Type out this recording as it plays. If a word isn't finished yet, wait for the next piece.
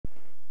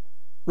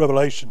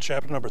Revelation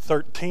chapter number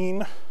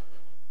 13.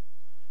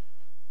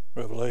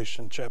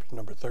 Revelation chapter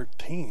number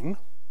 13.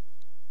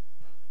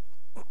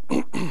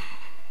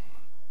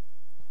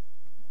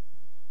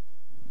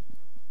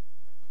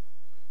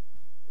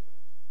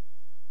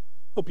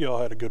 Hope you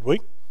all had a good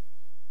week.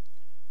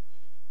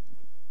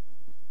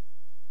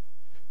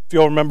 If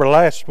you'll remember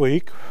last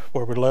week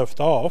where we left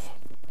off,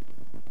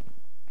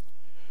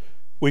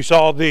 we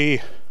saw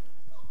the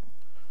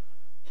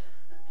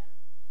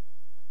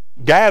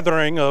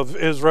gathering of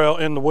Israel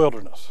in the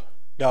wilderness.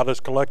 God has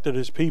collected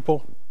his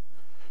people.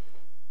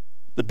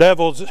 The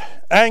devil's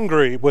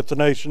angry with the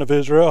nation of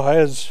Israel,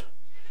 has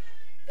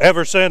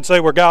ever since they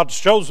were God's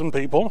chosen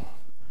people,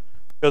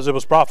 because it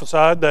was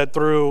prophesied that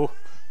through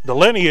the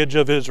lineage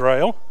of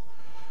Israel,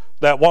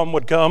 that one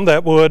would come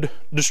that would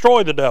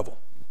destroy the devil.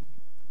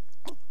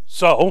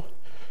 So,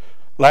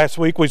 last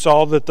week we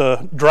saw that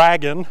the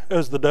dragon,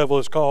 as the devil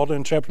is called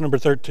in chapter number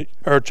 13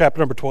 or chapter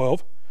number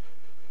 12,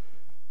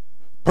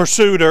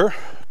 pursued her,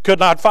 could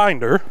not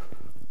find her,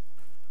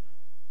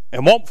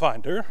 and won't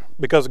find her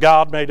because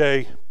God made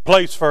a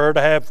place for her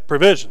to have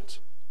provisions.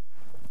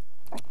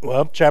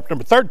 Well, chapter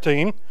number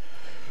 13,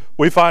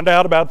 we find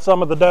out about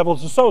some of the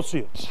devil's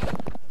associates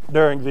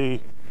during the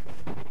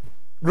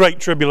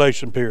Great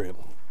Tribulation period.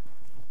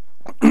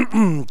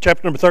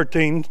 Chapter number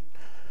 13,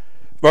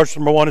 verse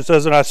number 1, it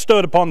says, "And I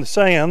stood upon the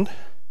sand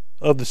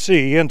of the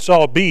sea, and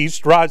saw a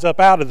beast rise up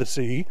out of the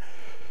sea,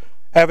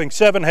 having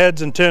 7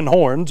 heads and 10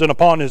 horns, and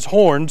upon his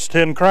horns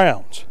 10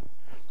 crowns,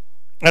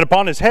 and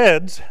upon his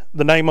heads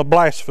the name of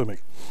blasphemy.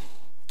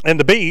 And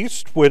the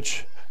beast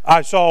which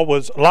I saw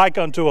was like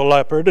unto a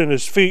leopard, and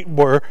his feet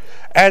were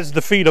as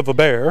the feet of a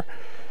bear,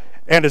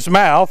 and his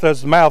mouth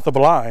as the mouth of a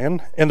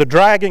lion. And the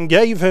dragon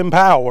gave him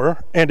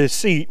power, and his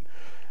seat,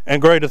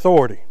 and great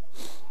authority.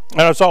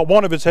 And I saw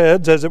one of his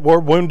heads as it were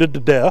wounded to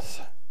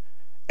death,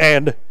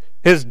 and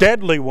his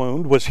deadly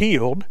wound was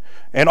healed,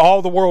 and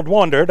all the world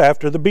wondered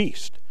after the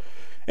beast.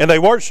 And they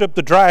worshipped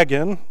the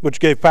dragon, which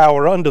gave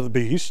power unto the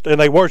beast, and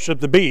they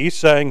worshipped the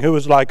beast, saying, Who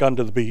is like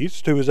unto the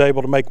beast? Who is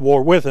able to make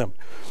war with him?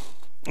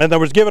 And there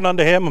was given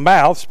unto him a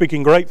mouth,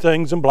 speaking great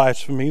things and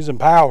blasphemies, and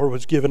power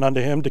was given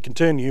unto him to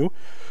continue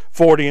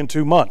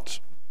 42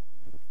 months.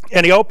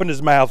 And he opened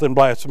his mouth in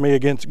blasphemy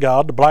against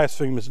God, to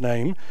blaspheme his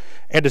name,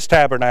 and his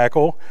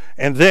tabernacle,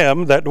 and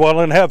them that dwell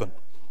in heaven.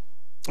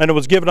 And it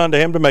was given unto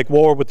him to make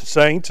war with the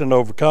saints, and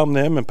overcome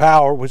them, and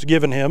power was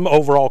given him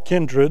over all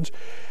kindreds,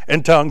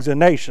 and tongues, and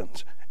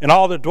nations. And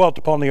all that dwelt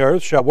upon the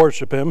earth shall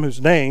worship him, whose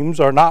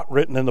names are not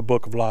written in the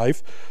book of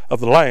life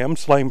of the Lamb,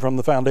 slain from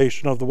the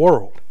foundation of the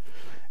world.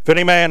 If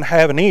any man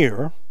have an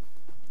ear,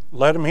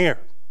 let him hear."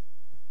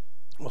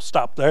 We'll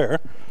stop there.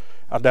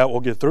 I doubt we'll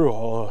get through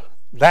all of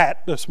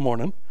that this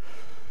morning.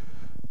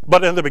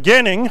 But in the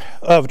beginning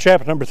of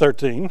chapter number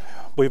 13,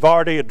 we've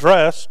already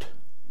addressed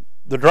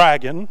the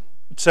dragon,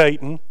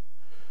 Satan.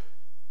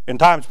 In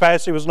times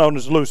past, he was known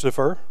as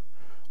Lucifer.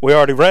 We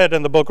already read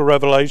in the book of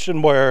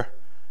Revelation where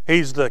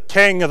he's the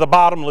king of the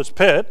bottomless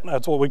pit.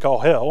 That's what we call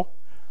hell.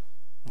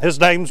 His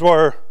names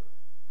were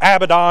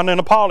Abaddon and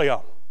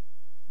Apollyon.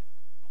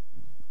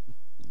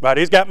 Right,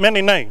 he's got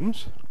many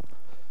names.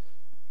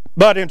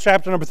 But in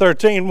chapter number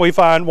 13, we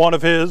find one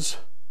of his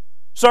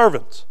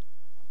servants.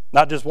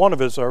 Not just one of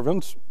his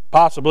servants,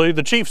 possibly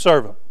the chief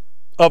servant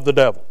of the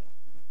devil.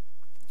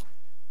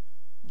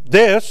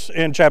 This,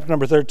 in chapter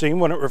number 13,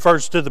 when it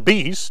refers to the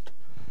beast,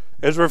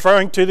 is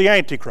referring to the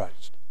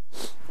Antichrist.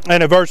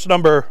 And in verse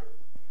number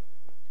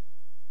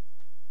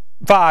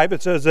 5,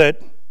 it says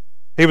that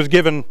he was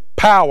given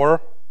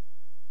power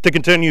to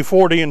continue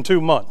 42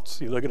 months.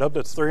 You look it up,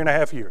 that's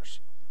 3.5 years.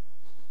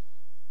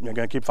 You're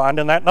going to keep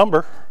finding that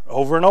number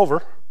over and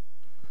over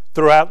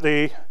throughout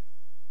the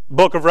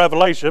book of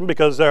Revelation,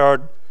 because there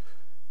are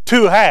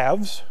 2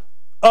 halves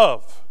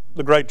of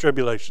the Great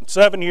Tribulation.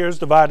 7 years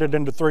divided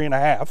into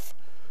 3.5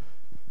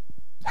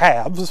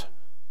 halves.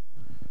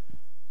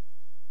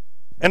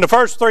 And the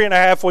first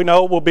 3.5 we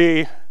know will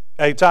be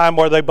a time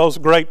where they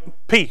boast great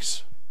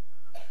peace,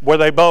 where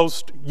they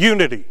boast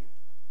unity,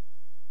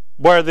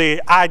 where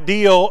the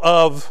ideal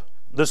of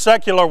the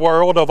secular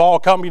world of all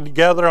coming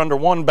together under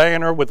one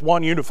banner with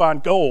one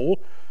unified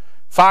goal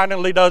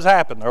finally does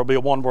happen. There will be a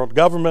one world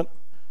government.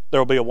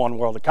 There will be a one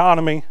world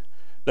economy.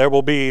 There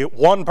will be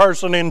one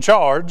person in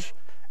charge,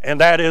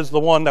 and that is the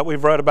one that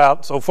we've read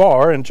about so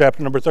far in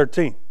chapter number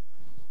 13.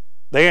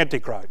 The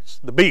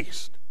Antichrist, the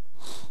beast.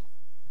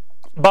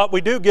 But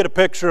we do get a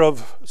picture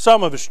of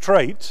some of his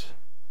traits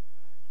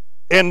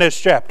in this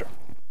chapter.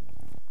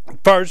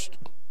 First,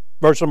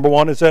 verse number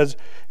 1, it says,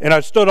 "And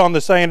I stood on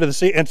the sand of the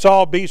sea, and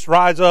saw a beast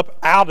rise up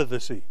out of the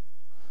sea."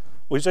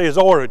 We see his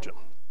origin.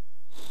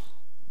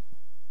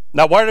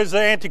 Now, where does the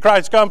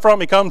Antichrist come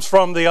from? He comes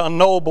from the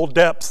unknowable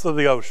depths of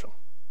the ocean.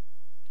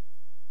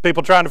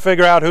 People trying to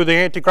figure out who the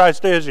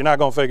Antichrist is, you're not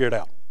going to figure it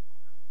out.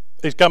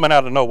 He's coming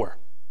out of nowhere.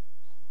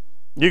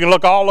 You can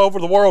look all over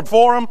the world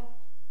for him.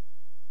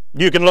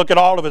 You can look at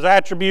all of his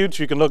attributes.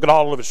 You can look at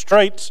all of his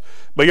traits.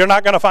 But you're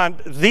not going to find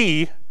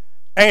the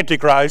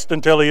Antichrist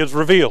until he is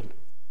revealed.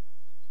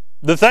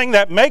 The thing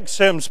that makes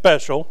him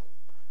special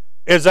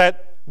is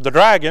that the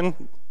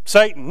dragon,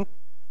 Satan,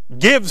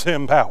 gives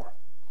him power.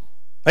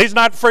 He's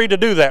not free to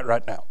do that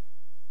right now.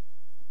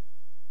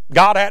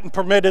 God hadn't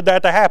permitted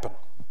that to happen.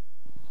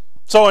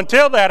 So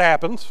until that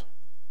happens,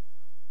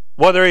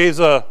 whether he's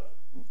a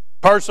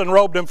person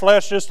robed in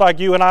flesh just like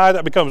you and I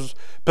that becomes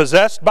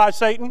possessed by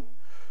Satan,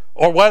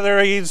 or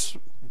whether he's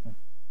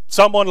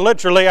someone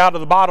literally out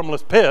of the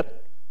bottomless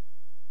pit,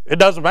 it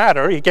doesn't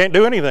matter. He can't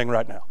do anything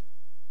right now.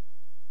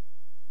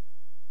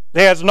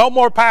 He has no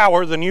more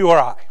power than you or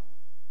I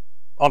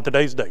on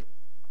today's date.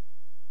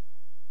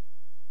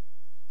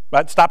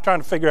 Right? Stop trying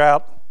to figure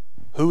out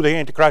who the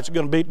Antichrist is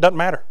going to be. It doesn't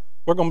matter.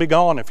 We're going to be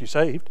gone if you're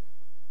saved.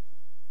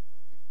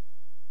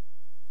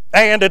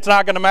 And it's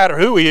not going to matter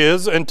who he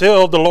is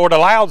until the Lord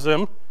allows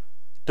him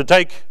to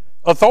take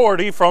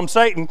authority from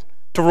Satan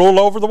to rule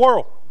over the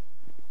world.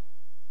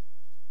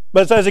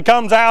 But it says he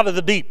comes out of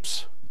the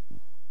deeps,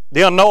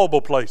 the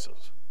unknowable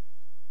places.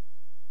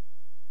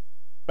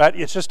 Right?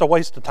 It's just a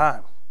waste of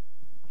time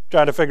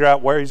trying to figure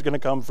out where he's going to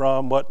come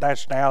from, what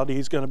nationality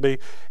he's going to be.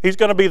 He's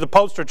going to be the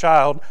poster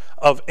child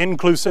of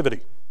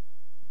inclusivity.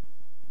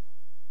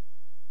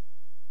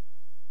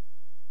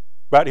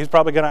 Right? He's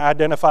probably going to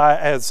identify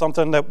as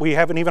something that we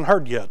haven't even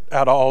heard yet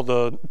out of all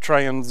the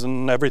trans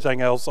and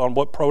everything else on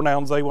what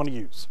pronouns they want to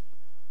use.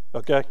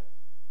 Okay?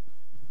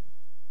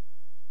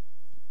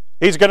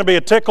 He's going to be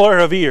a tickler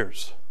of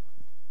ears.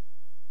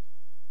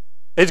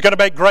 He's going to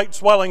make great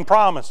swelling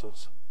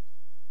promises.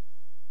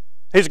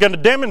 He's going to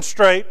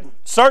demonstrate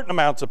certain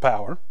amounts of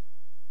power.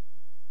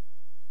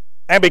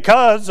 And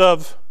because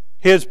of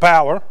his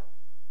power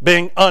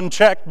being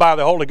unchecked by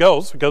the Holy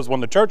Ghost, because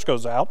when the church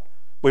goes out,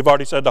 we've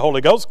already said the Holy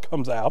Ghost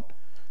comes out,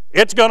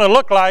 it's going to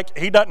look like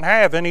he doesn't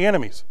have any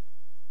enemies,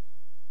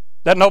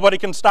 that nobody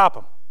can stop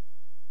him.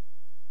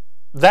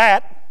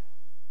 That,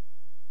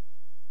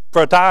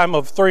 for a time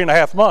of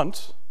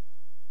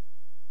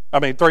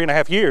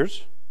 3.5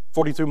 years,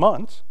 42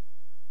 months,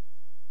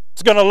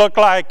 it's going to look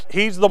like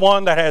he's the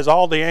one that has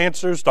all the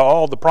answers to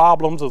all the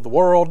problems of the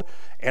world,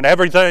 and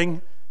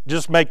everything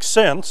just makes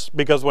sense,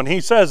 because when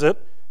he says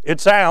it, it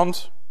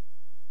sounds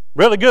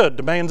really good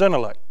to man's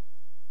intellect.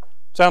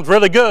 Sounds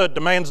really good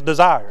to man's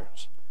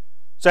desires.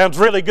 Sounds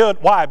really good.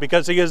 Why?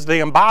 Because he is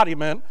the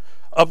embodiment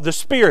of the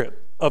spirit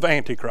of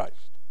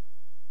Antichrist.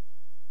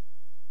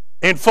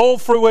 In full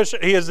fruition,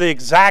 he is the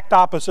exact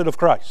opposite of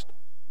Christ.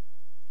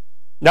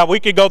 Now, we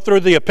could go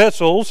through the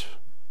epistles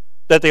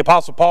that the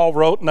Apostle Paul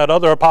wrote and that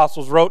other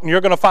apostles wrote, and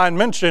you're going to find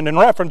mention in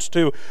reference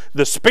to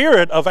the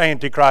spirit of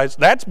Antichrist.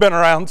 That's been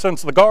around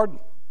since the garden.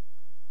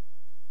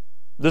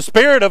 The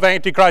spirit of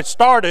Antichrist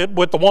started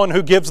with the one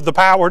who gives the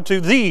power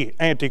to the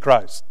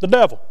Antichrist, the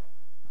devil.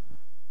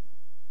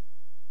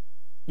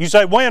 You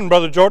say, when,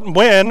 Brother Jordan?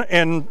 When,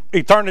 in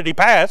eternity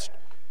past,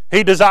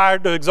 he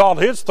desired to exalt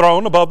his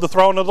throne above the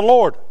throne of the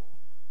Lord.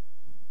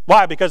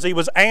 Why? Because he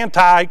was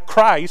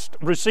anti-Christ,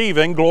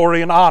 receiving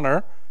glory and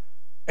honor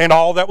and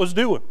all that was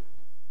due him.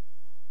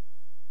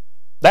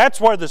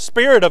 That's where the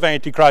spirit of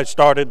Antichrist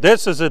started.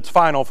 This is its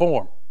final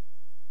form.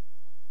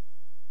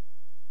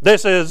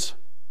 This is,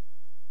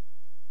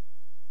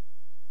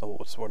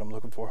 what's the word I'm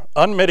looking for?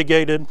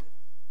 Unmitigated,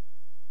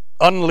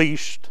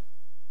 unleashed,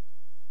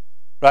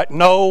 right?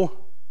 No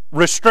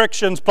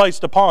restrictions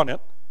placed upon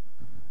it.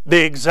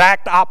 The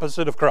exact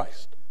opposite of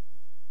Christ.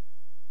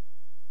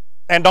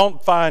 And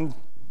don't find,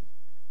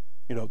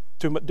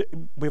 too much.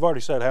 We've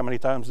already said how many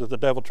times that the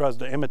devil tries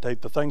to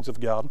imitate the things of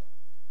God.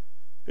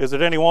 Is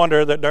it any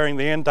wonder that during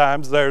the end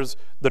times there's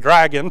the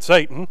dragon,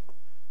 Satan,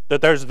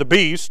 that there's the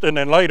beast, and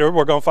then later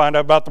we're going to find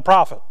out about the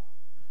prophet.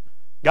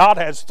 God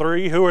has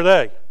three. Who are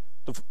they?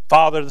 The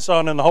Father, the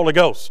Son, and the Holy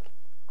Ghost.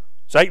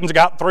 Satan's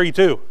got three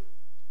too.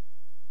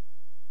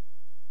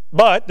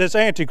 But this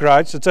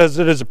Antichrist, it says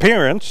that his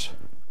appearance,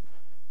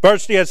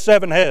 first he has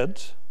 7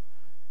 heads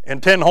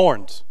and 10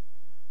 horns.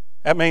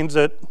 That means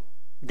that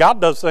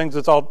God does things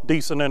that's all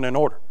decent and in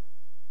order.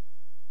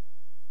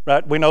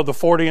 Right? We know the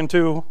 40 and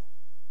 2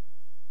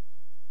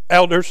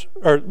 elders,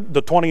 or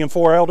the 20 and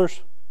 4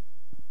 elders.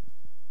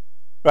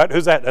 Right?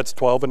 Who's that? That's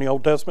 12 in the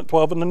Old Testament,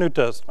 12 in the New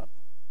Testament.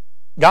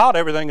 God,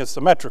 everything is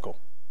symmetrical.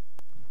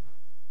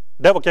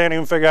 The devil can't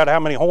even figure out how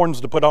many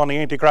horns to put on the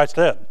Antichrist's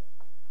head.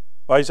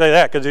 Why do you say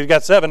that? Because he's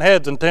got 7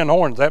 heads and 10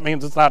 horns. That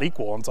means it's not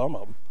equal on some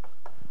of them.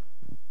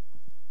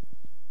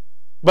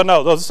 But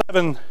no, those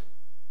 7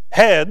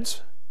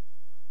 heads,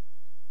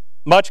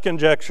 much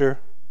conjecture,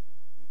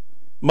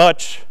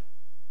 much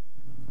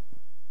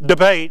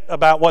debate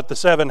about what the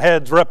 7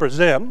 heads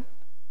represent.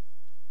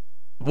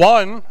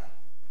 One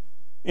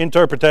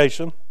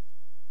interpretation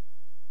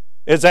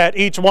is that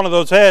each one of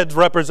those heads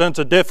represents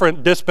a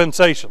different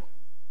dispensation.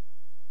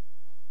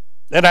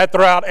 And that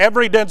throughout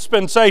every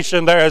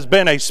dispensation there has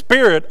been a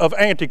spirit of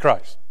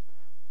Antichrist.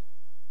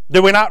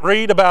 Do we not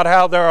read about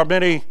how there are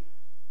many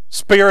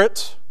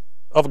spirits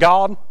of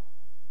God?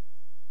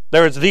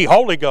 There is the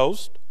Holy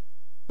Ghost,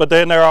 but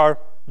then there are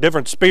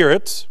different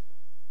spirits,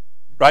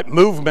 right?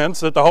 Movements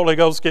that the Holy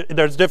Ghost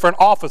there's different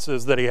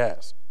offices that he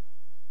has.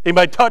 He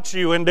may touch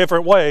you in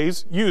different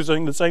ways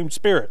using the same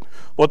spirit.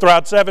 Well,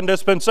 throughout 7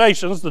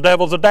 dispensations, the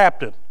devil's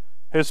adapted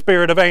his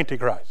spirit of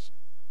Antichrist.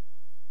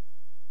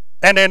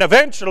 And then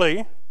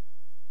eventually,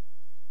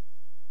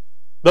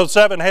 those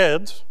 7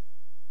 heads,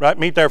 right,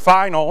 meet their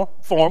final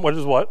form, which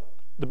is what?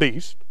 The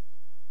beast.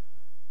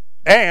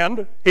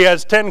 And he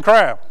has 10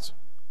 crowns.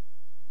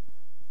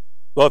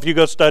 Well, if you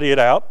go study it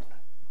out,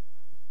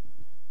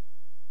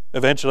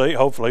 eventually,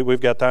 hopefully,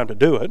 we've got time to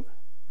do it.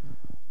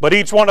 But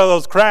each one of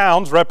those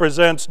crowns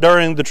represents,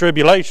 during the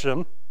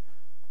tribulation,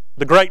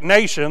 the great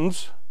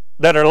nations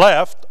that are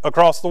left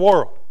across the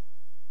world.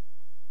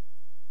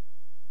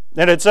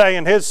 And it's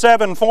saying his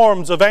 7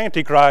 forms of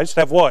Antichrist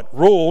have what?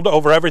 Ruled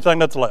over everything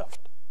that's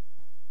left.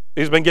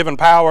 He's been given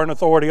power and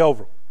authority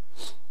over them.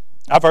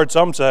 I've heard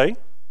some say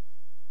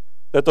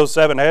that those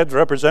 7 heads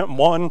represent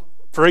one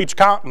for each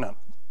continent,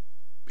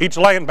 each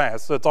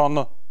landmass that's on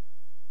the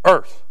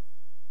earth.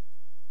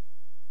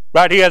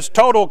 Right? He has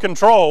total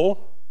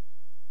control.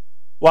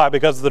 Why?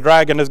 Because the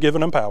dragon has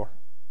given him power.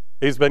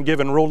 He's been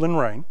given rule and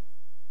reign.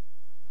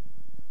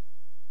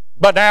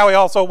 But now he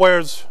also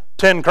wears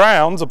 10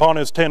 crowns upon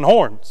his 10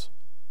 horns.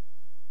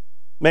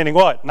 Meaning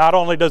what? Not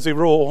only does he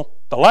rule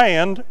the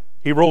land,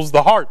 he rules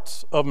the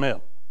hearts of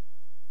men.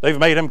 They've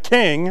made him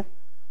king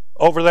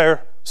over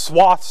their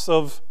swaths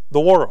of the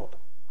world.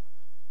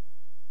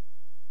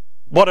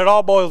 What it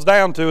all boils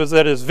down to is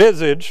that his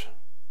visage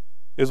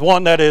is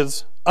one that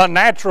is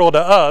unnatural to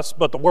us,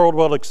 but the world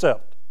will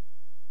accept.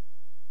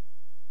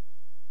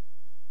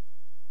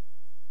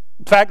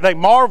 In fact, they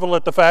marvel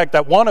at the fact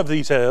that one of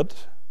these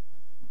heads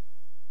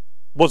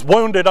was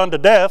wounded unto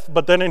death,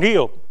 but then it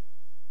healed.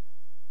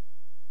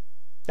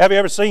 Have you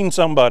ever seen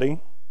somebody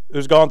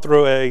who's gone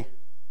through a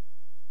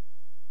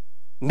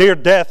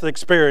near-death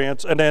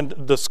experience, and then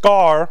the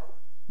scar,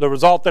 the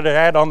result that it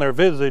had on their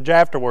visage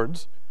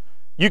afterwards,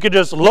 you could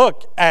just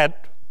look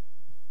at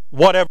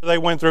whatever they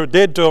went through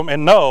did to them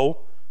and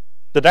know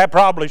that that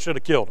probably should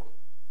have killed them.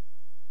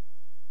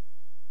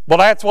 Well,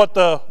 that's what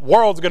the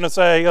world's going to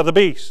say of the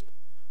beast.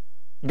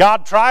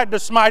 God tried to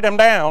smite him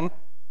down,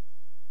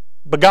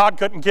 but God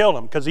couldn't kill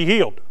him because he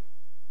healed. It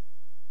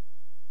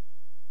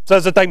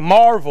says that they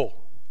marvel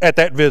at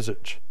that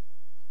visage.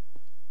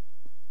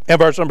 In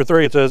verse number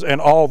 3 it says, and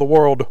all the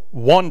world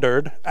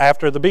wondered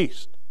after the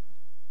beast.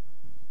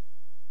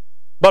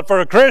 But for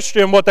a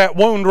Christian, what that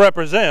wound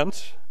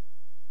represents,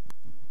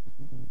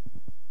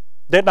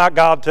 did not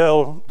God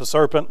tell the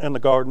serpent in the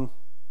garden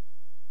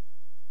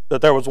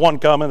that there was one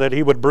coming, that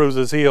he would bruise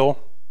his heel,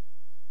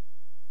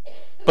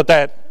 but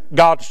that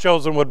God's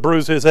chosen would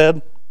bruise his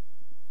head?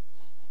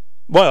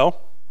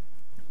 Well,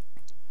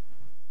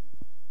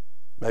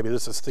 maybe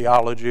this is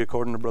theology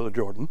according to Brother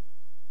Jordan.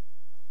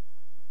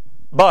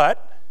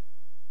 But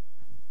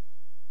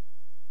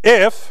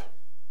if,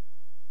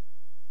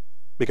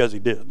 because he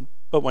did,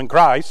 but when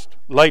Christ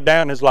laid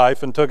down his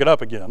life and took it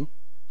up again,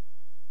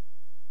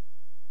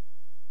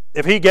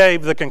 if he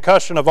gave the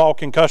concussion of all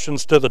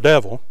concussions to the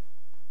devil,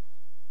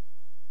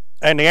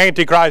 and the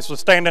Antichrist was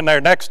standing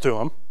there next to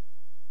him,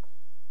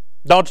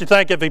 don't you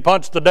think if he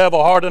punched the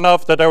devil hard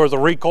enough that there was a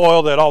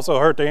recoil that also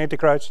hurt the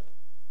Antichrist?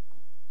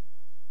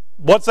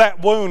 What's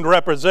that wound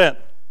represent?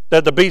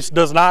 That the beast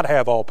does not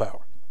have all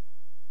power.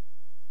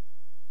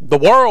 The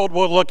world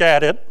will look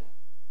at it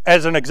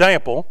as an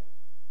example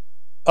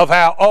of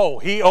how, oh,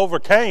 he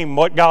overcame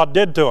what God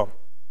did to him.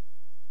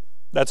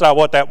 That's not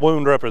what that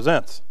wound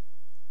represents.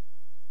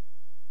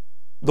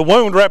 The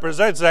wound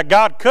represents that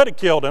God could have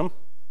killed him,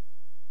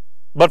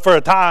 but for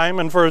a time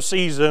and for a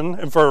season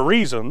and for a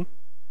reason,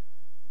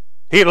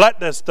 he let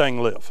this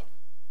thing live.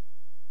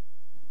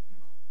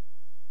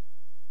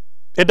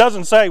 It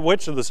doesn't say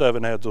which of the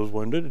 7 heads was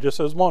wounded. It just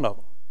says one of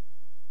them.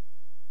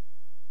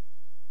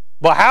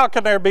 But how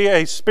can there be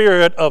a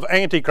spirit of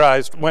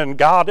Antichrist when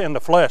God in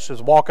the flesh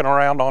is walking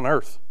around on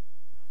earth?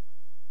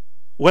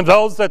 When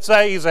those that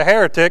say he's a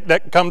heretic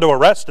that come to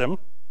arrest him,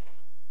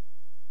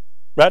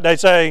 right, they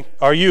say,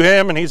 are you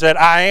him? And he said,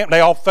 I am.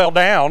 They all fell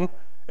down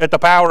at the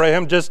power of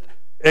him just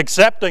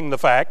accepting the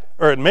fact,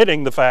 or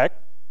admitting the fact,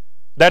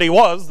 that he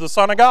was the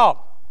Son of God.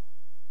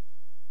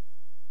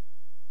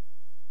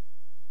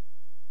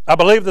 I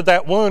believe that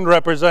that wound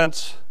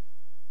represents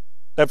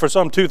that for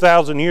some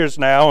 2,000 years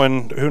now,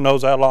 and who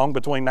knows how long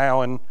between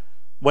now and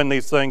when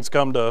these things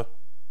come to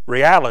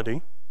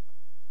reality,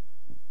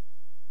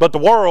 but the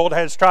world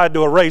has tried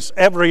to erase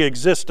every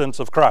existence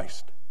of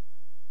Christ.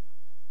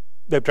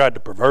 They've tried to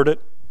pervert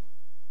it.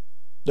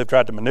 They've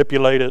tried to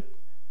manipulate it.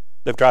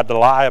 They've tried to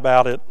lie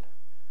about it.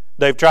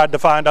 They've tried to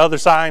find other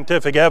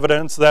scientific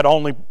evidence that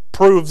only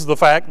proves the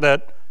fact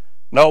that,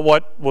 no,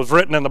 what was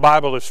written in the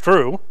Bible is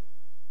true.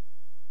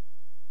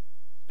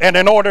 And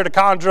in order to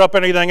conjure up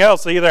anything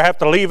else, they either have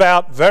to leave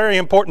out very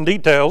important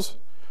details,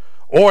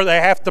 or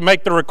they have to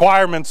make the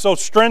requirements so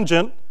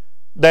stringent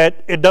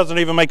that it doesn't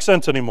even make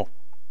sense anymore.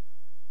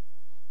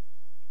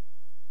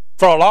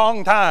 For a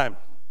long time,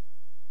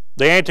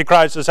 the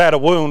Antichrist has had a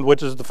wound,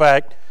 which is the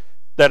fact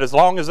that as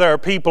long as there are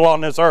people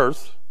on this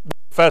earth that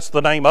profess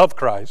the name of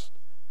Christ,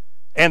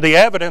 and the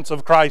evidence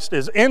of Christ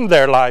is in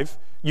their life,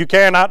 you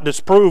cannot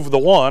disprove the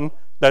one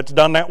that's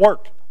done that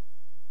work.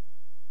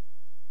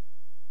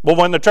 But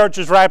when the church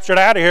is raptured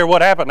out of here,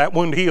 what happened? That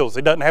wound heals.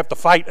 He doesn't have to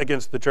fight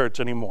against the church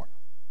anymore.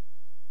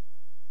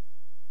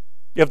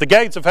 If the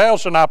gates of hell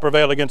shall not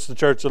prevail against the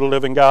church of the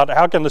living God,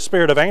 how can the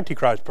spirit of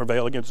Antichrist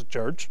prevail against the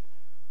church,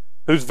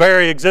 whose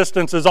very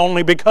existence is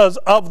only because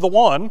of the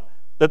one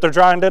that they're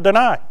trying to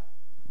deny?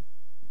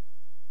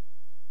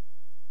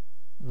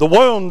 The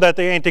wound that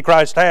the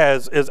Antichrist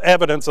has is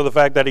evidence of the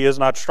fact that he is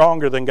not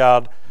stronger than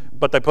God,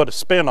 but they put a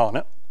spin on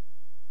it.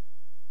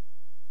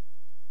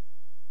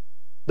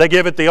 They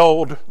give it the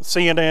old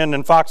CNN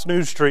and Fox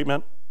News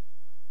treatment,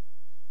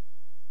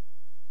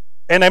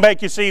 and they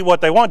make you see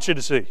what they want you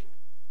to see.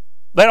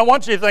 They don't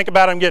want you to think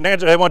about him getting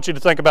injured. They want you to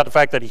think about the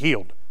fact that he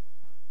healed.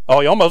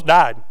 Oh, he almost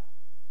died,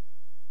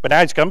 but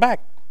now he's come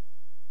back,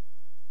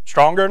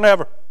 stronger than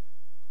ever.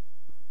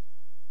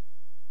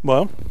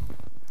 Well,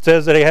 it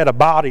says that he had a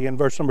body in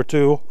verse number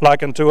 2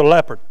 like unto a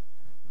leopard.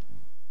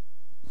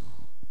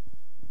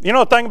 You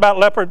know the thing about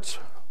leopards?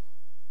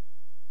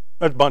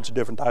 There's a bunch of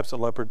different types of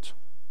leopards.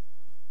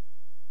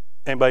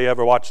 Anybody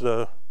ever watch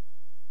the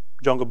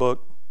Jungle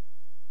Book?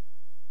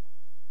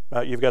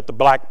 You've got the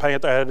black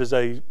panther. That is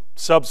a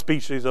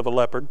subspecies of a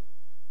leopard.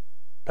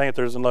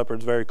 Panthers and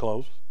leopards very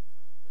close.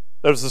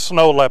 There's the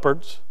snow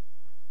leopards.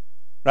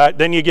 Right?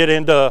 Then you get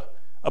into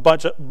a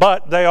bunch of,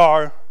 but they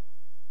are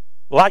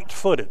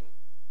light-footed.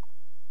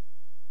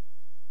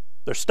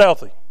 They're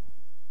stealthy.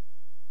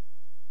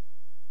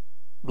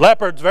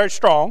 Leopards very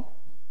strong.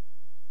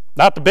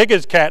 Not the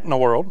biggest cat in the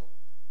world,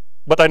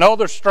 but they know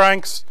their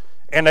strengths,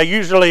 and they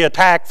usually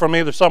attack from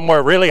either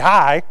somewhere really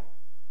high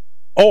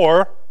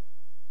or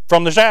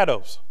from the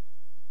shadows.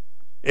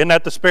 Isn't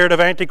that the spirit of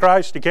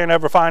Antichrist? You can't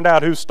ever find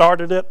out who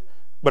started it,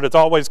 but it's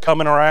always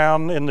coming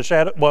around in the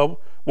shadow.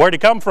 Well, where'd he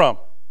come from?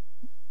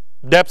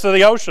 Depths of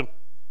the ocean.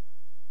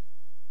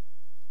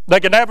 They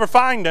can never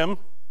find him.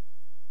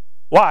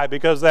 Why?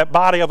 Because that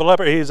body of a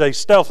leopard, he's a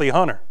stealthy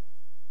hunter.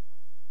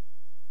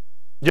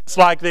 Just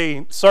like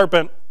the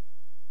serpent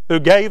who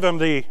gave him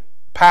the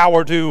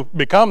power to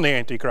become the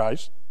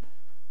Antichrist.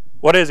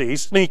 What is he?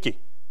 He's sneaky.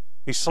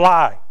 He's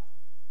sly.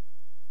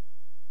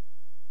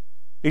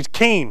 He's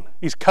keen.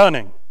 He's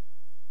cunning.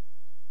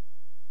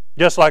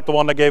 Just like the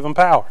one that gave him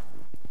power.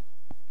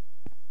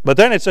 But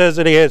then it says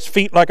that he has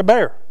feet like a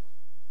bear.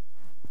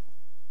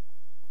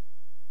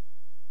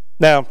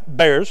 Now,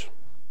 bears,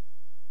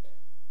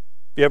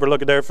 if you ever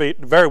look at their feet,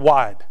 very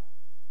wide.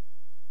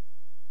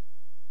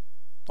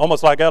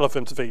 Almost like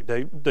elephants' feet.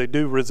 They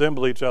do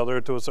resemble each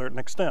other to a certain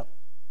extent.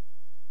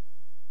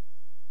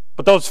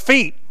 But those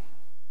feet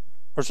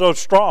are so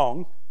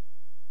strong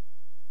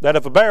that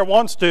if a bear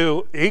wants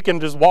to, he can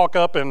just walk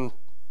up and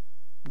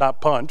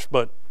not punch,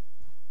 but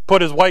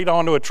put his weight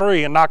onto a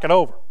tree and knock it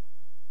over.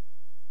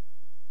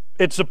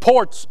 It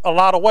supports a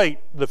lot of weight,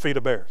 the feet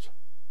of bears.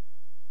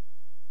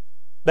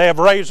 They have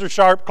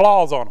razor-sharp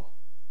claws on them.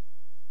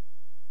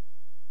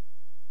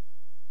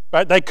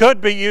 Right? They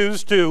could be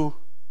used to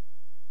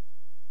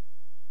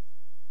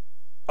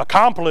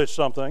accomplish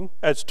something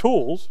as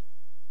tools.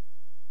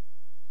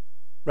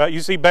 Right? You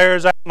see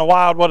bears out in the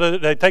wild, what do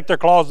they take their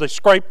claws, they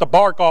scrape the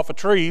bark off of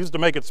trees to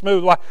make it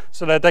smooth. Why?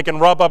 So that they can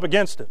rub up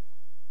against it.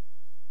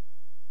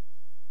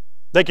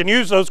 They can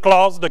use those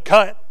claws to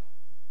cut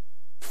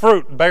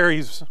fruit,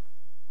 berries,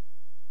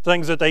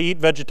 things that they eat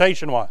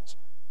vegetation-wise.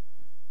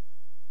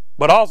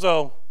 But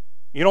also,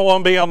 you don't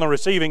want to be on the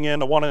receiving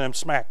end of one of them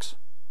smacks.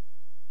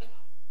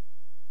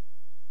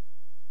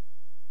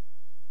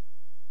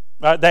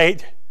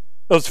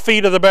 Those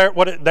feet of the bear,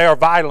 they are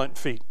violent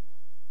feet.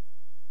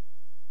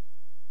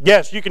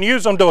 Yes, you can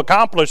use them to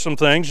accomplish some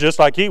things, just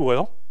like he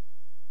will,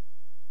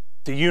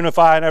 to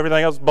unify and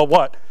everything else. But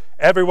what?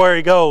 Everywhere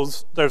he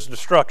goes, there's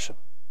destruction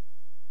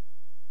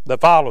that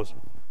follows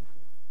him.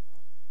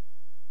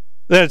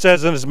 Then it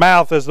says, in his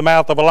mouth is the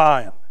mouth of a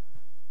lion.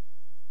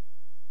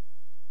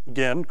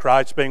 Again,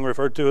 Christ being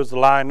referred to as the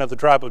Lion of the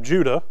tribe of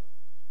Judah.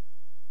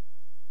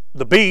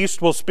 The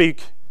beast will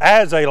speak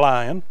as a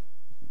lion.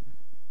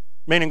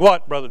 Meaning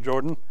what, Brother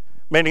Jordan?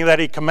 Meaning that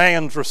he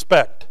commands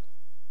respect.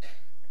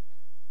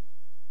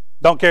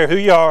 Don't care who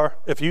you are,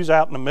 if you's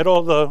out in the middle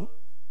of the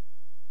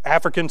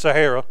African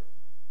Sahara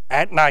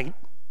at night,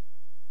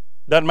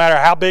 doesn't matter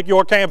how big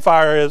your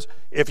campfire is,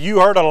 if you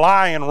heard a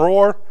lion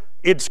roar,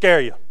 it'd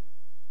scare you.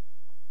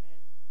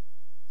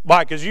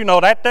 Why? Because you know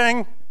that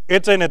thing,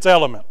 it's in its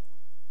element.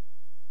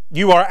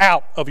 You are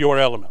out of your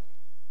element.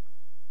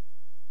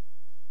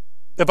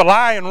 If a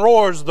lion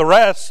roars, the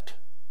rest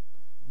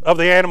of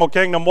the animal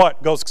kingdom,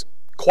 what? Goes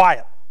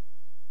quiet.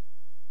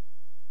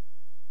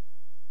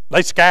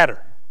 They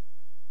scatter.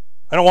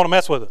 They don't want to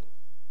mess with it.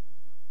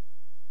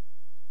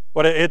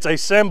 But it's a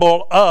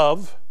symbol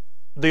of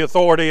the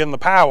authority and the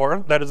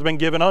power that has been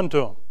given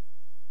unto him.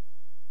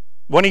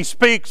 When he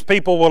speaks,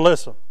 people will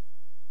listen.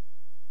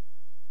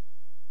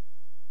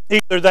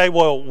 Either they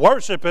will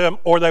worship him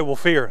or they will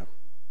fear him.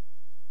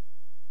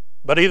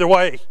 But either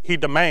way, he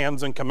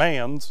demands and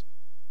commands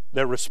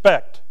their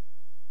respect.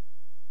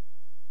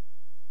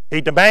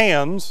 He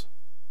demands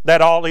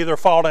that all either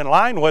fall in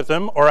line with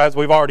him, or as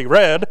we've already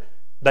read,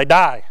 they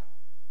die.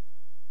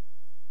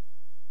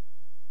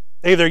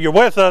 Either you're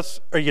with us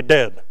or you're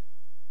dead.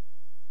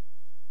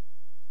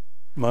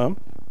 Well,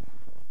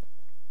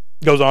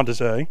 goes on to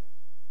say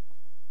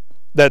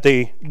that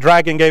the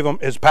dragon gave him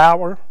his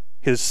power,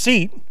 his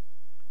seat,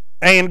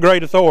 and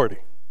great authority.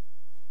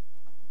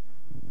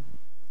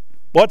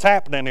 What's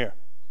happening here?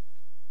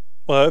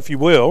 Well, if you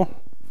will,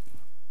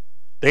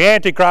 the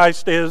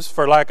Antichrist is,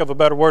 for lack of a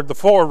better word, the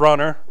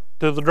forerunner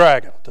to the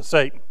dragon, to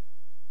Satan.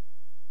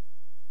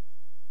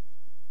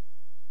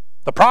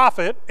 The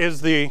prophet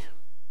is the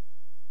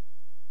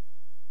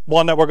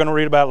one that we're going to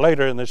read about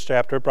later in this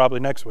chapter, probably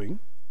next week.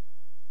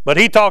 But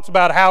he talks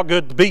about how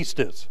good the beast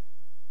is.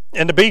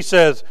 And the beast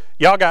says,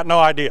 y'all got no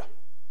idea.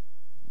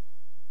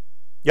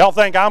 Y'all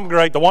think I'm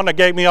great. The one that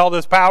gave me all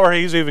this power,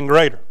 he's even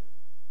greater.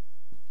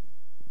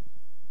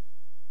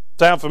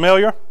 Sound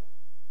familiar?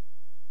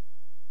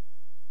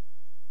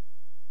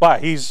 Why?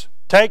 He's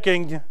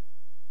taking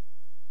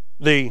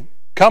the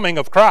coming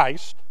of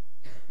Christ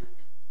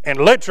and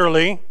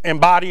literally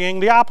embodying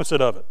the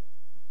opposite of it.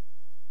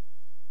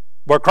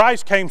 Where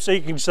Christ came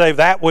seeking to save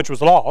that which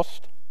was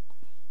lost,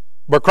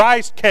 where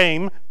Christ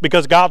came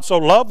because God so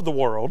loved the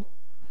world,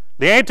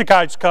 the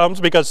Antichrist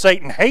comes because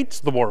Satan hates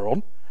the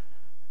world,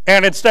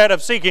 and instead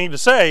of seeking to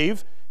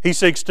save, he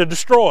seeks to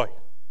destroy.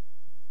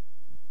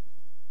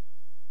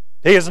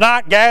 He is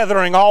not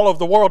gathering all of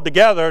the world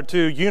together to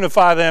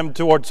unify them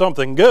towards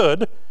something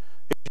good.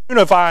 He's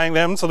unifying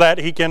them so that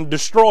he can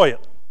destroy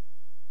it.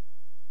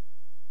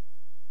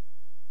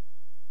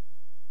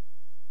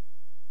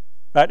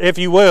 Right, if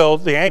you will,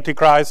 the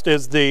Antichrist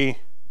is the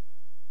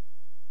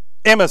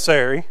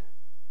emissary,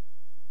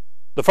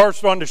 the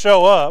first one to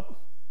show up,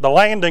 the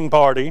landing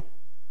party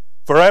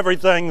for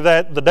everything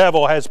that the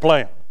devil has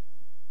planned.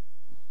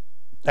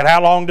 And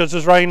how long does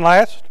his reign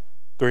last?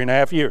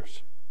 3.5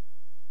 years.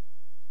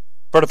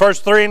 For the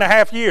first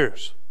 3.5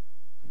 years,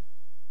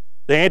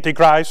 the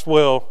Antichrist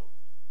will,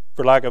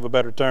 for lack of a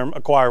better term,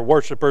 acquire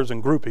worshipers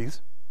and groupies.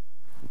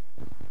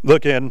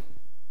 Look in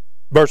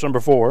verse number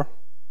 4.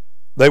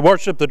 They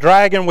worship the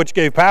dragon which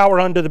gave power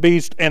unto the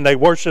beast, and they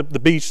worship the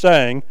beast,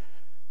 saying,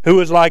 who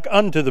is like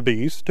unto the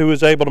beast, who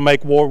is able to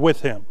make war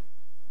with him?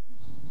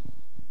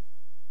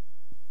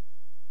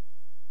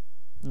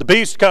 The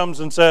beast comes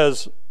and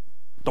says,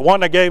 the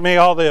one that gave me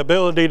all the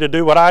ability to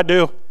do what I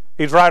do,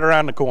 he's right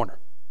around the corner.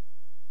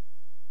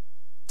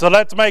 So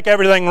let's make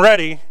everything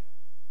ready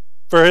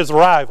for his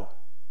arrival.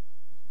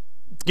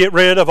 Get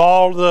rid of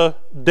all the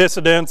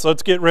dissidents.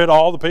 Let's get rid of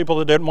all the people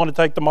that didn't want to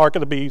take the mark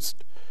of the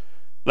beast.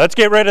 Let's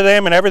get rid of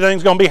them and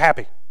everything's going to be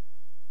happy.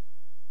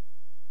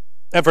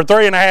 And for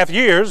 3.5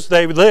 years,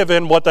 they live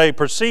in what they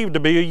perceive to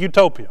be a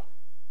utopia.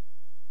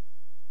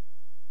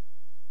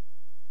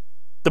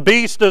 The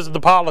beast is the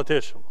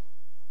politician.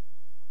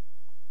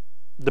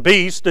 The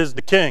beast is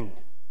the king.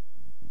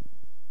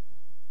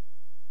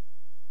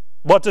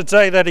 What's it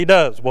say that he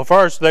does? Well,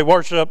 first, they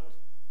worship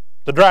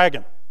the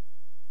dragon.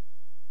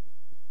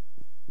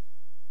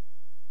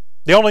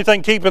 The only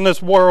thing keeping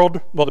this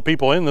world, well, the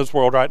people in this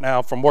world right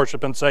now, from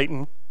worshiping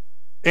Satan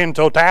in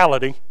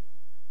totality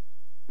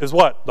is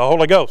what? The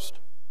Holy Ghost.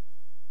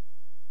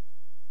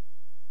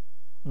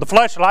 The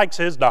flesh likes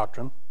his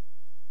doctrine.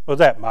 What's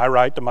that? My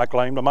right to my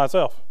claim to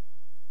myself.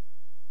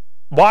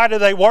 Why do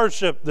they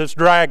worship this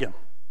dragon?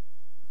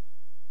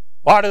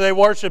 Why do they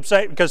worship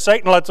Satan? Because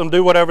Satan lets them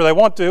do whatever they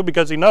want to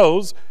because he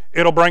knows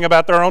it'll bring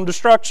about their own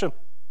destruction,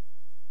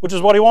 which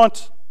is what he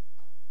wants.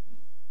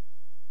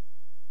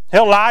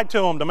 He'll lie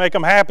to them to make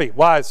them happy.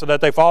 Why? So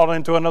that they fall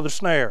into another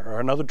snare or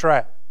another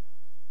trap.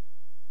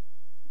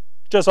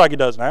 Just like he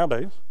does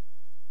nowadays.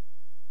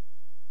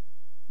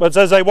 But it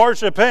says they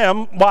worship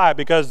him. Why?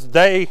 Because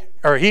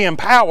he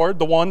empowered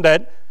the one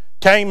that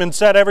came and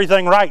set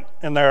everything right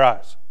in their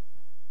eyes.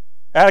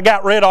 And I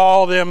got rid of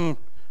all them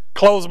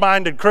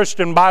closed-minded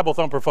Christian Bible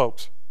thumper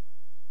folks.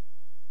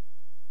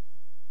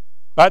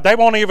 Right? They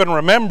won't even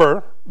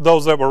remember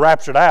those that were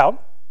raptured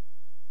out.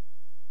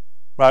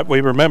 Right?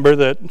 We remember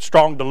that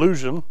strong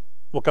delusion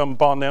will come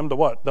upon them to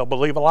what? They'll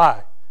believe a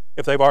lie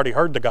if they've already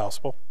heard the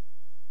gospel.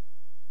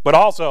 But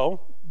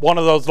also, one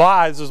of those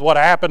lies is what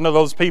happened to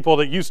those people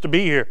that used to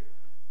be here.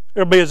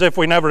 It'll be as if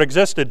we never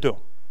existed to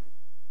them.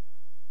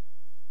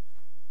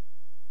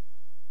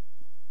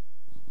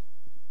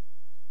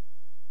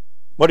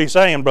 What are you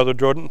saying, Brother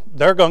Jordan?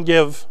 They're going to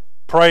give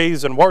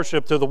praise and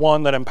worship to the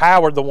one that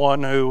empowered the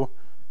one who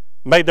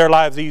made their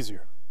lives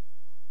easier.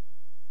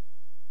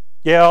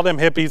 Yeah, all them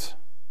hippies,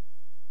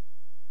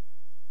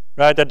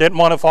 right, that didn't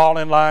want to fall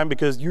in line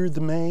because you're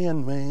the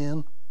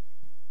man.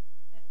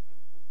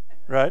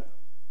 Right?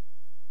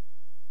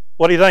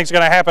 What do you think is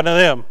going to happen to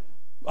them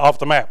off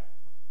the map?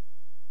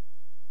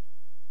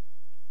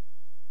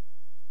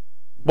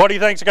 What do you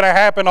think is going to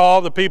happen to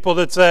all the people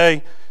that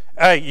say,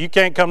 hey, you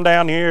can't come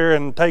down here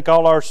and take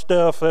all our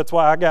stuff. That's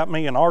why I got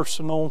me an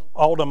arsenal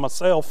all to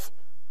myself.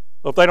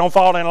 But if they don't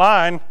fall in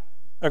line,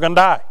 they're going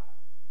to die.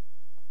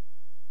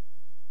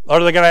 Or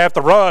they're going to have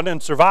to run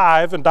and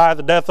survive and die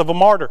the death of a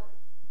martyr.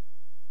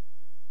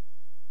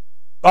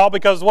 All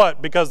because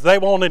what? Because they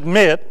won't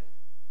admit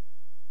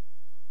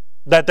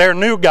that their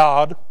new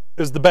God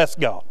is the best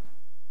God.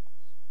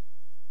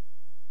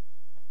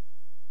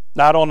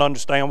 Now, I don't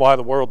understand why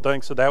the world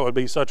thinks that that would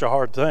be such a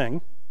hard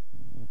thing.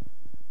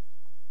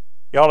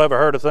 Y'all ever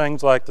heard of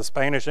things like the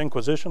Spanish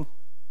Inquisition?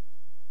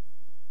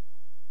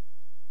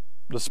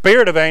 The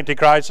spirit of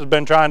Antichrist has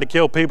been trying to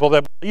kill people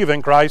that believe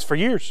in Christ for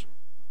years,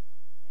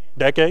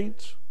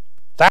 decades,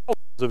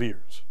 thousands of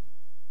years.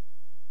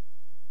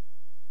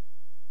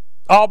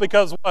 All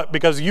because what?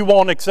 Because you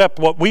won't accept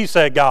what we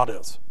say God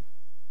is.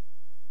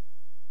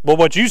 But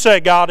what you say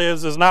God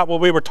is not what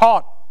we were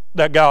taught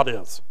that God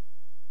is.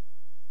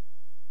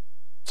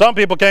 Some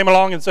people came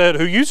along and said,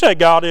 who you say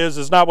God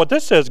is not what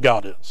this says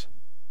God is.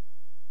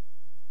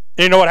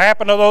 And you know what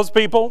happened to those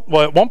people?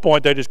 Well, at one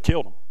point they just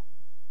killed them.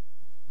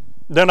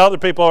 Then other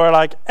people are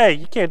like, hey,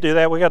 you can't do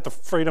that. We got the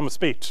freedom of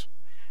speech.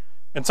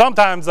 And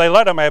sometimes they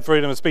let them have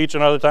freedom of speech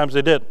and other times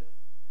they didn't.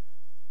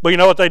 But you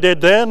know what they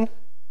did then?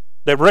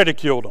 They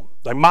ridiculed them.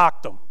 They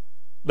mocked them.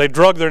 They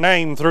drug their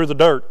name through the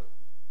dirt.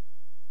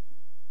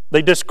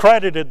 They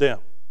discredited them.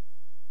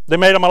 They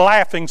made them a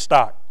laughing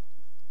stock.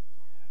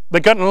 They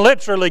couldn't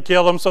literally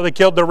kill them, so they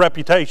killed their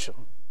reputation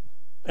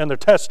and their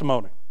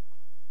testimony.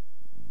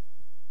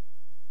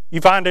 You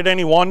find it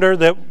any wonder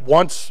that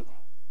once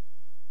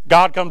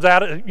God comes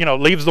out,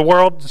 leaves the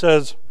world and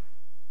says,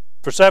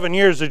 for 7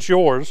 years it's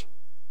yours.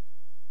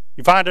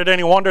 You find it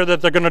any wonder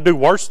that they're going to do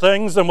worse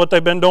things than what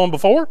they've been doing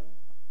before?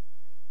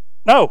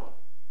 No.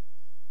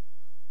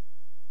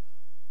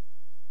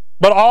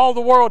 But all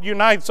the world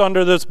unites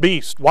under this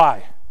beast.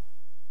 Why?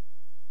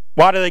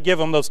 Why do they give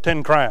him those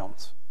 10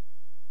 crowns?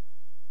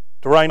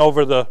 To reign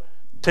over the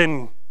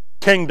 10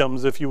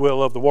 kingdoms, if you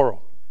will, of the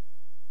world.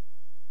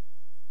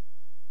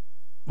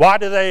 Why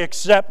do they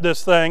accept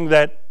this thing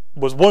that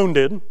was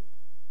wounded,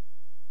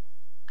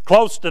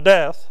 close to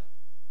death,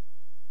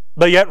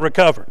 but yet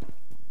recovered?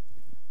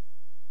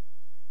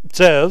 It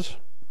says,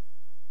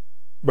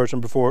 verse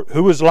number 4,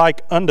 who is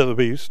like unto the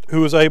beast,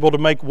 who is able to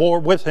make war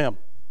with him?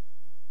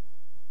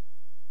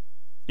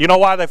 You know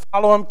why they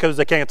follow him? Because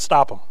they can't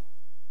stop him.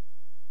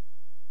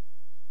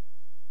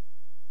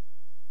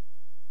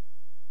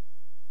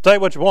 Say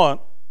what you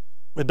want.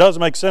 It does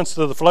make sense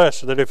to the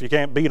flesh that if you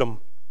can't beat them,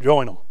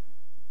 join them.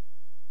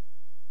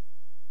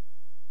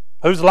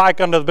 Who's like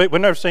unto the beast? We've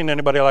never seen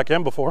anybody like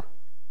him before.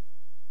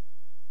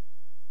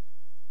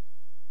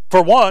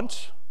 For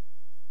once,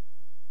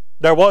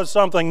 there was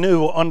something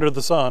new under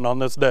the sun on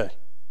this day.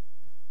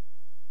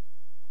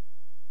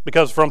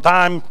 Because from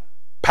time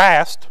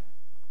past,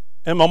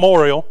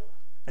 immemorial,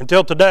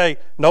 until today,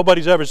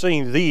 nobody's ever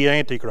seen the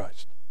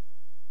Antichrist.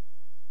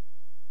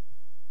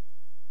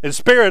 His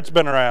spirit's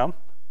been around.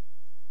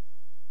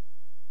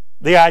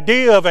 The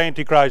idea of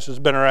Antichrist has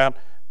been around,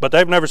 but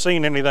they've never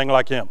seen anything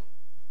like him.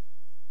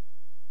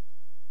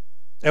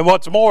 And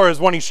what's more is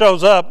when he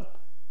shows up,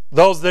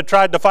 those that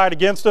tried to fight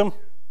against him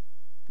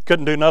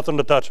couldn't do nothing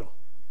to touch him.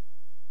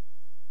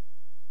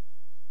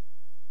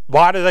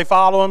 Why do they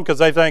follow him? Because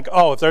they think,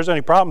 oh, if there's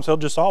any problems, he'll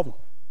just solve them.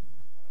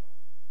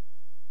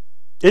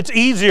 It's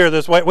easier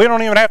this way. We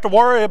don't even have to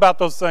worry about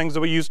those things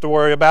that we used to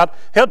worry about.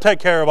 He'll take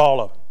care of all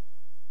of it.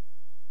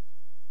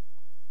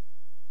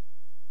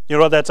 You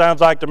know what that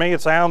sounds like to me?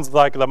 It sounds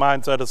like the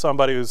mindset of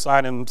somebody who's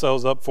signing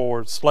themselves up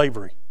for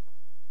slavery,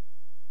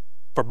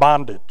 for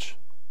bondage.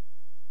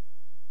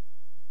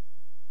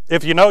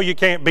 If you know you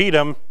can't beat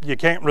him, you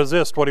can't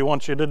resist what he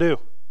wants you to do.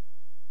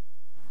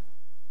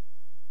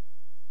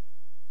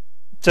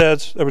 It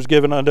says, there was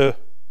given unto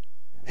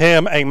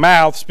him a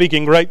mouth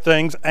speaking great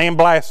things and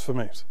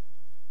blasphemies.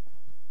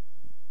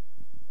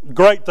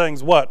 Great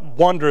things, what?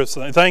 Wondrous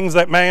things. Things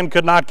that man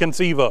could not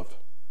conceive of.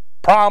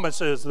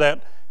 Promises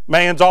that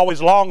man's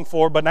always longed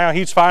for, but now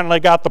he's finally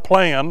got the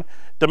plan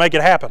to make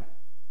it happen.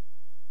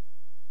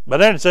 But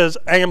then it says,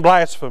 and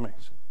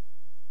blasphemies.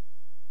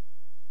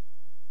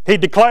 He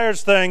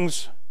declares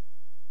things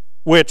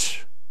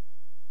which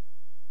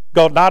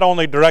go not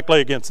only directly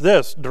against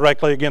this,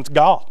 directly against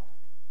God.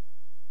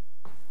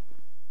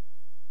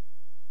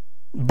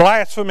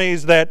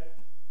 Blasphemies that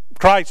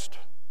Christ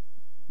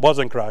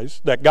wasn't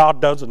Christ, that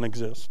God doesn't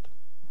exist.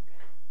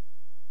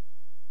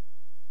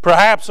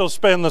 Perhaps he'll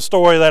spin the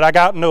story that I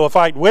got into a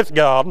fight with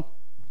God,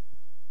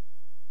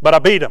 but I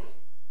beat him.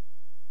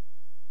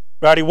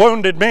 Right? He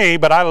wounded me,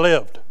 but I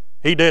lived.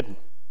 He didn't.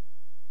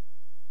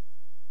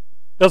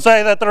 He'll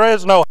say that there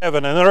is no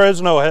heaven and there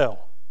is no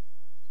hell.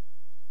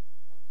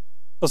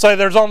 He'll say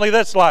there's only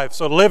this life,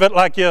 so live it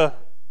like you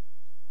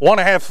want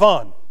to have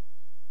fun.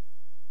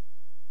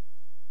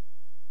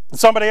 If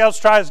somebody else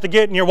tries to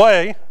get in your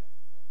way,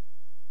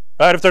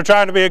 right, if they're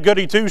trying to be a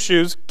goody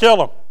two-shoes, kill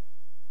them.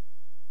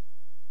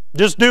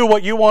 Just do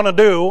what you want to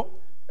do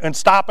and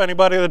stop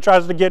anybody that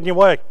tries to get in your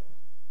way.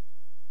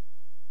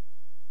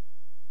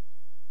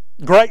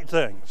 Great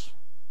things,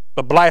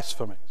 but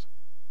blasphemies.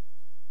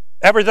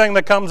 Everything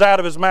that comes out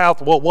of his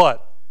mouth will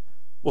what?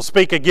 Will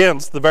speak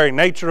against the very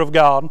nature of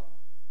God,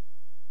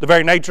 the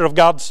very nature of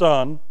God's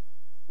Son,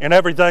 and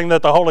everything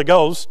that the Holy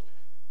Ghost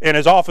in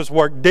his office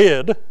work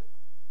did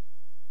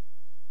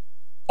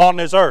on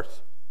this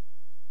earth.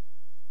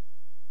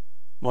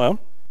 Well,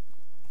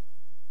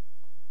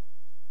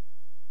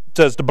 it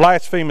says to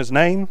blaspheme his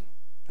name,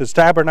 his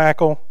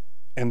tabernacle,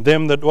 and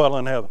them that dwell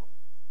in heaven.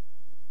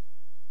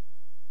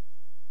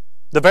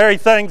 The very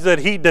things that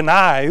he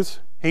denies,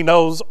 he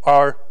knows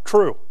are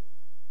true.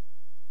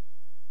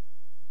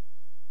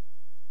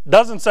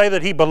 Doesn't say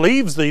that he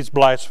believes these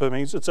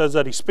blasphemies, it says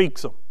that he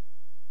speaks them.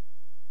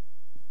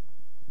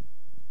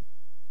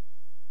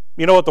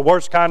 You know what the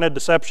worst kind of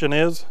deception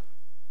is?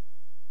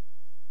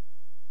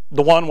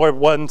 The one where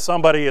when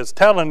somebody is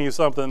telling you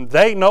something,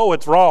 they know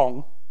it's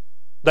wrong,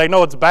 they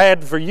know it's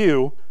bad for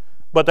you,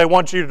 but they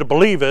want you to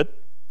believe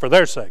it for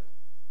their sake,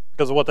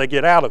 because of what they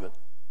get out of it.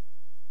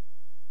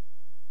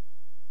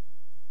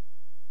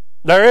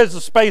 There is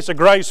a space of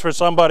grace for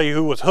somebody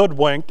who was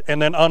hoodwinked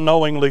and then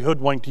unknowingly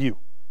hoodwinked you.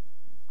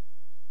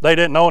 They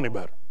didn't know any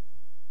better.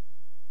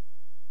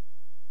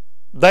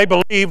 They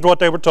believed what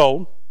they were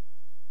told,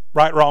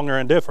 right, wrong, or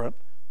indifferent,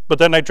 but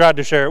then they tried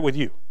to share it with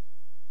you.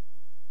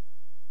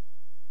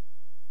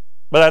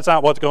 But that's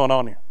not what's going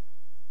on here.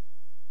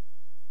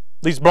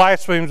 These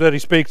blasphemies that he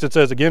speaks, it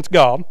says against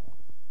God.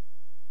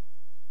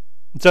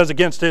 It says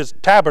against his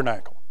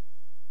tabernacle.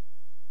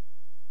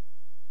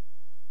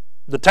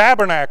 The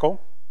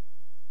tabernacle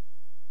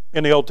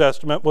in the Old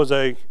Testament was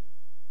a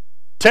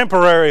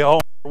temporary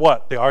home for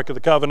what? The Ark of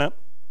the Covenant,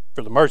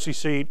 for the mercy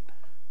seat,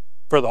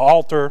 for the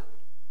altar,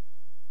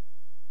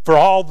 for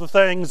all the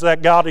things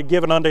that God had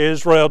given unto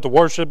Israel to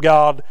worship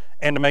God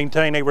and to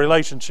maintain a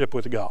relationship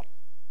with God,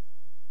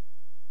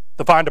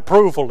 to find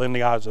approval in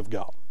the eyes of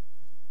God.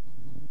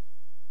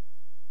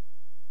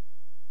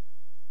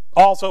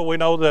 Also, we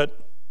know that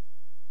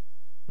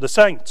the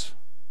saints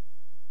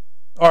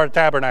are a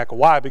tabernacle.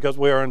 Why? Because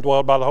we are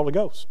indwelled by the Holy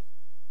Ghost.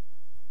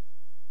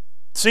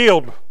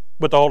 Sealed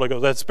with the Holy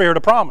Ghost, that spirit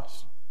of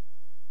promise.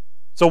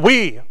 So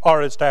we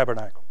are his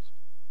tabernacles.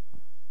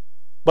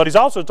 But he's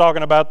also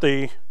talking about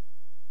the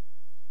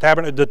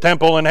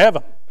temple in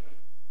heaven.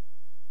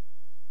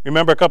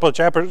 Remember a couple of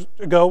chapters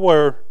ago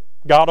where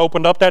God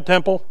opened up that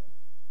temple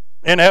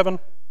in heaven?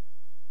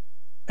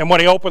 And when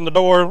he opened the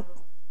door,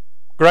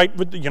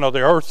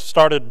 the earth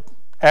started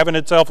having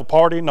itself a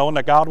party, knowing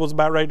that God was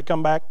about ready to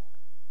come back.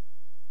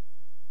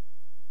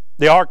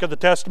 The Ark of the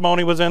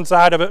Testimony was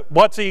inside of it.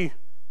 What's he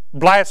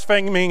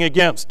blaspheming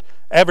against?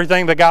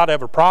 Everything that God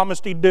ever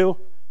promised he'd do.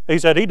 He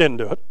said he didn't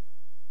do it.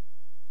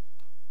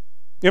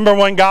 You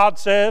remember when God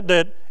said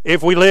that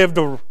if we lived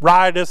a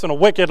riotous and a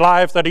wicked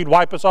life, that he'd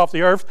wipe us off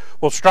the earth?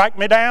 Well, strike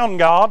me down,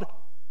 God.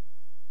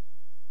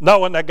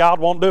 Knowing that God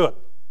won't do it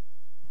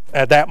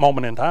at that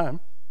moment in time.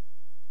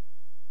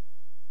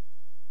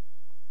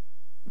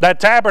 That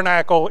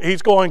tabernacle,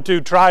 he's going to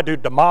try to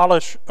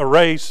demolish,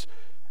 erase,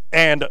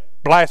 and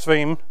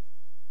blaspheme,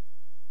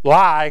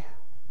 lie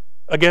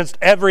against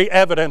every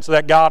evidence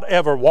that God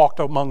ever walked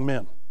among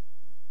men,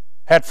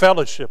 had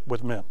fellowship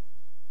with men,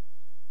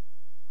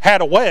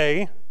 had a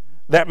way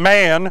that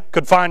man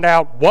could find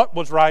out what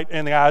was right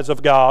in the eyes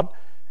of God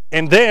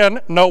and then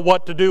know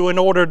what to do in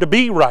order to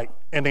be right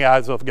in the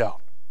eyes of God.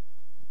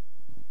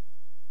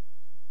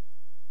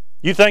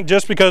 You think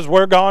just because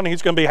we're gone,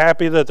 he's going to be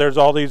happy that there's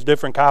all these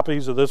different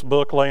copies of this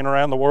book laying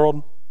around the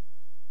world?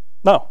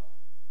 No.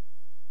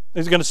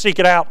 He's going to seek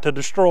it out to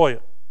destroy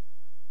it.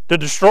 To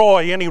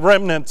destroy any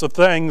remnants of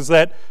things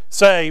that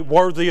say,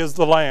 worthy is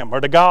the Lamb, or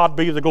to God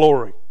be the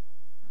glory.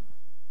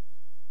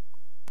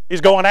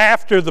 He's going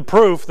after the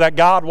proof that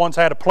God once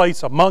had a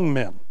place among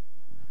men.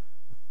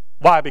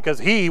 Why? Because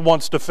he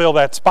wants to fill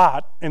that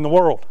spot in the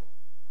world.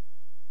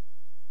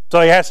 So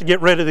he has to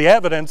get rid of the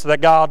evidence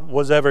that God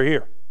was ever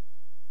here.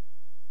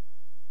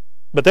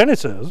 But then it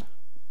says,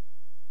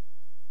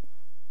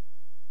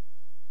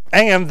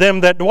 and them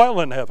that dwell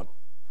in heaven.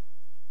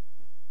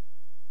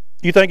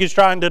 You think he's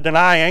trying to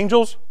deny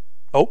angels?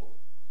 Oh.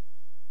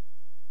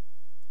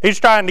 He's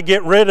trying to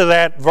get rid of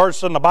that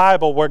verse in the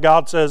Bible where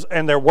God says,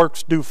 and their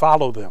works do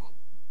follow them.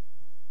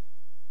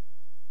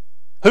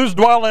 Who's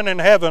dwelling in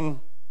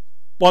heaven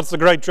once the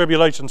Great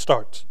Tribulation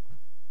starts?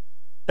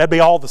 That'd be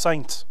all the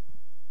saints.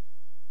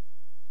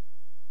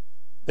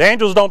 The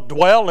angels don't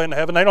dwell in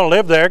heaven. They don't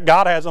live there.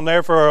 God has them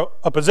there for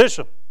a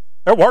position.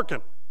 They're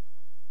working.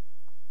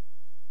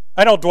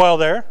 They don't dwell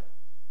there.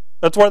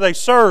 That's where they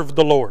serve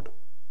the Lord.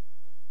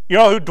 You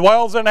know who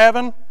dwells in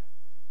heaven?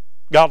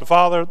 God the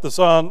Father, the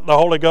Son, the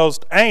Holy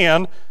Ghost,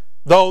 and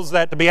those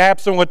that to be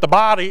absent with the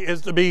body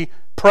is to be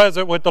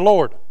present with the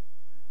Lord.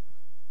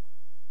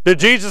 Did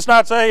Jesus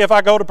not say, if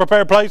I go to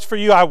prepare a place for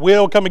you, I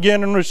will come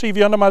again and receive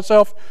you unto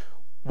myself?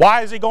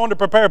 Why is he going to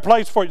prepare a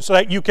place for you? So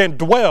that you can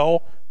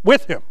dwell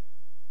with him.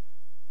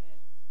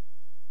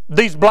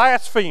 These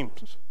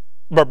blasphemies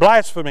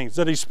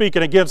that he's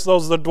speaking against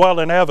those that dwell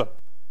in heaven.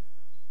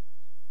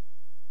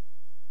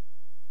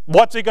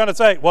 What's he going to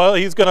say? Well,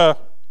 he's going to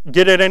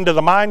get it into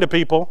the mind of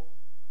people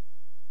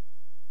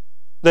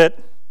that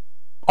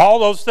all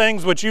those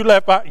things which you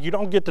left by, you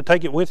don't get to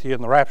take it with you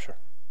in the rapture.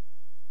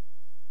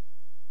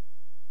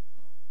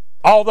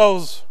 All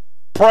those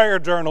prayer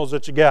journals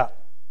that you got.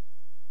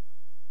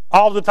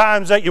 All the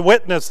times that you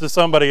witnessed to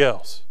somebody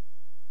else.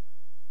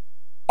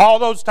 All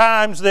those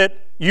times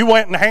that you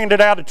went and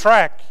handed out a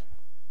tract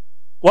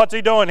What's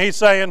he doing? He's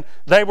saying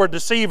they were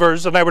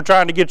deceivers and they were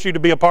trying to get you to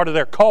be a part of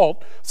their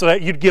cult so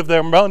that you'd give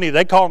them money.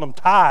 They call them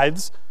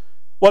tithes.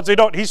 What's he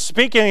doing? He's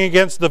speaking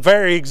against the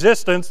very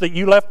existence that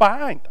you left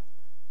behind.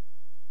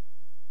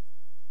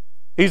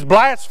 He's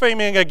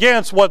blaspheming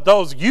against what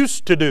those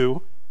used to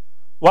do.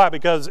 Why?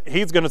 Because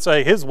he's going to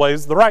say his way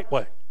is the right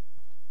way.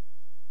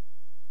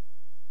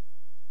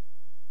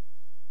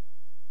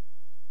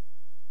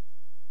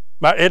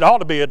 But it ought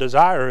to be a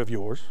desire of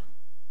yours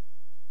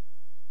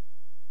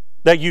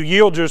that you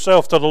yield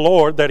yourself to the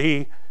Lord, that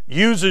He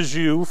uses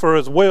you for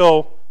His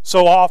will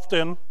so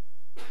often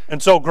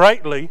and so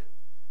greatly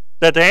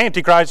that the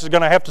Antichrist is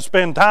going to have to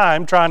spend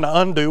time trying to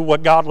undo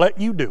what God let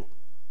you do.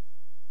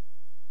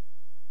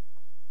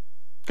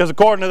 Because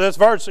according to this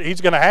verse,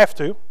 he's going to have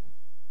to.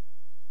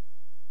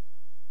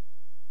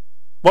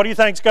 What do you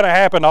think is going to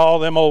happen to all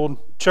them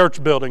old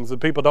church buildings that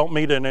people don't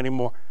meet in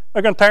anymore?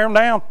 They're going to tear them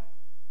down.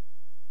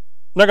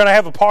 They're going to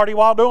have a party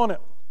while doing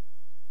it.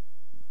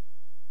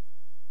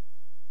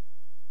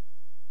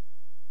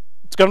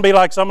 It's going to be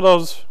like some of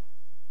those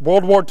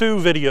World War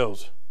II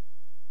videos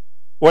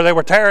where they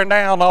were tearing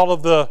down all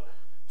of the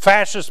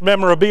fascist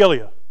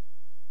memorabilia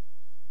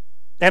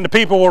and the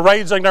people were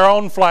raising their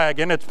own flag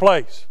in its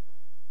place.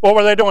 What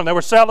were they doing? They were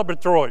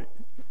celebratory.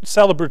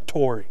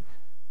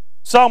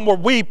 Some were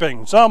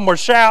weeping. Some were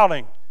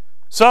shouting.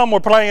 Some were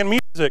playing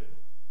music.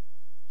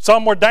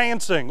 Some were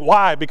dancing.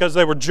 Why? Because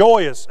they were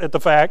joyous at the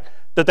fact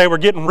that they were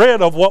getting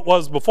rid of what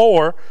was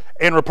before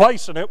and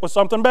replacing it with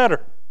something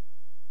better.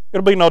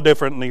 It'll be no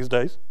different in these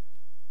days.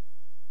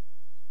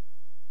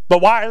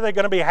 But why are they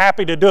going to be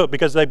happy to do it?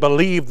 Because they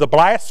believe the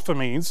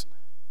blasphemies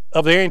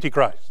of the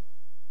Antichrist.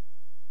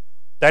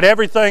 That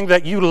everything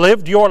that you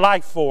lived your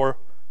life for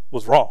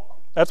was wrong.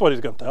 That's what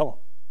he's going to tell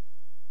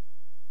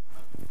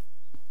them.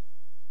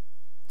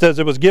 It says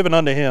it was given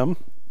unto him,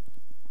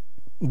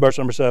 verse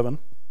number 7,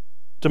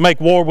 to make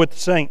war with the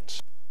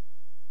saints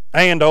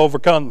and to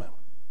overcome them.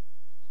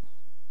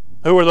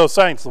 Who are those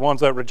saints? The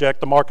ones that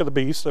reject the mark of the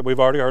beast that we've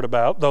already heard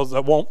about. Those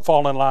that won't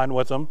fall in line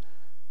with them.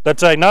 That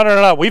say,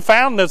 no, we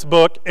found this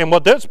book, and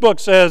what this book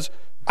says,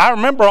 I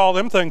remember all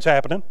them things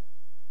happening.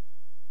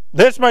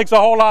 This makes a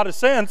whole lot of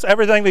sense.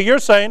 Everything that you're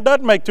saying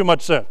doesn't make too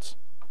much sense.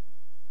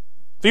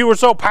 If he were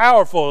so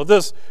powerful, if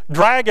this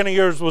dragon of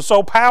yours was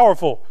so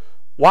powerful,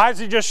 why is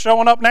he just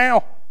showing up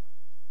now?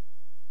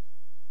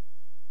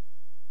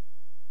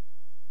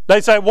 They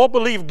say, we'll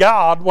believe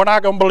God, we're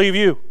not going to believe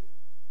you.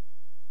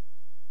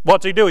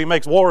 What's he do? He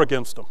makes war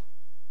against them.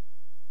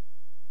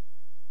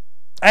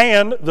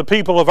 And the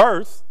people of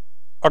earth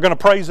are going to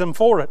praise him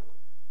for it.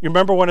 You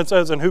remember when it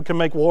says, and who can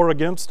make war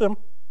against him?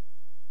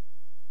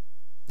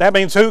 That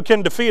means who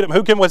can defeat him?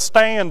 Who can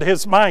withstand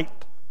his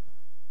might?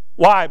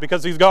 Why?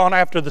 Because he's gone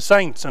after the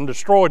saints and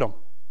destroyed them.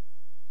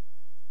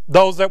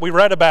 Those that we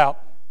read about,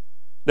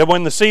 that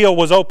when the seal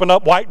was opened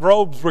up, white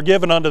robes were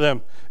given unto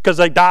them because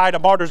they died a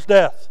martyr's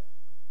death.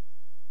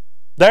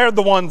 They're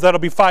the ones that'll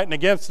be fighting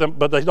against them,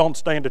 but they don't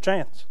stand a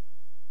chance.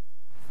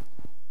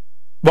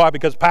 Why?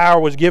 Because power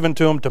was given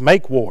to them to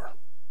make war.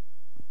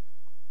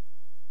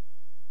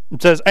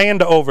 It says, and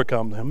to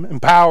overcome them.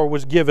 And power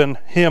was given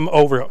him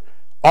over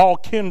all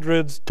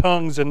kindreds,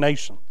 tongues, and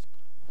nations.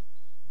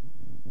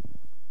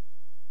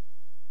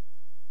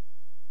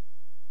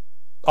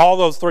 All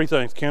those three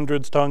things,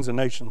 kindreds, tongues, and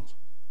nations.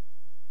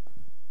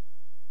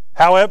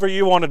 However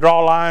you want to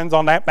draw lines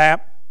on that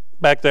map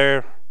back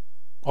there,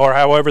 or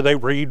however they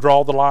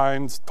redraw the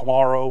lines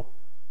tomorrow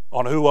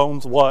on who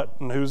owns what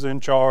and who's in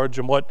charge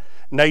and what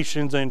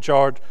nation's in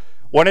charge.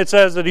 When it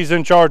says that he's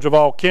in charge of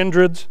all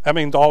kindreds, that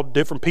means all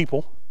different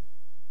people.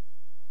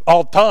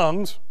 All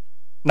tongues,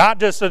 not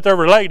just that they're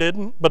related,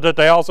 but that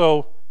they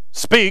also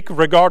speak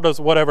regardless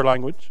of whatever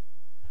language.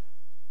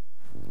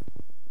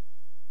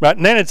 Right?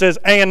 And then it says,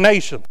 and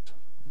nations.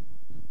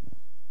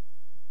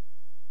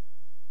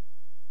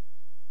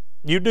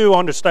 You do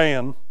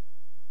understand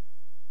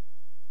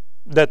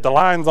that the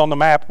lines on the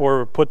map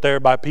were put there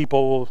by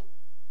people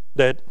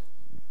that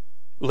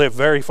live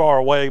very far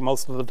away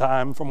most of the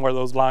time from where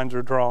those lines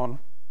are drawn.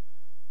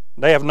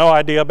 They have no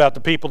idea about the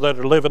people that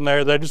are living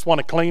there. They just want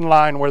a clean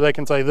line where they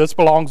can say this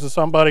belongs to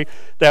somebody,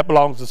 that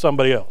belongs to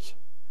somebody else.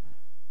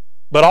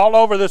 But all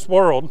over this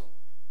world,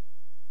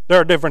 there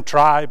are different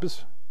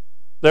tribes.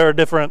 There are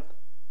different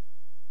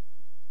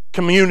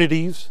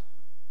communities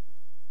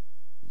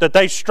that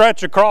they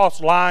stretch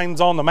across lines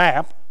on the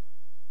map,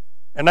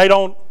 and they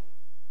don't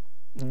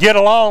get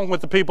along with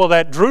the people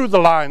that drew the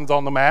lines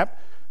on the map.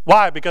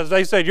 Why? Because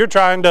they said, you're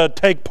trying to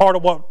take part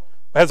of what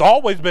has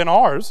always been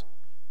ours,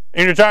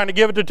 and you're trying to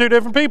give it to two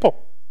different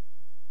people.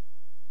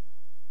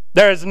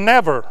 There has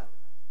never,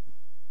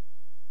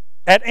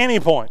 at any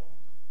point,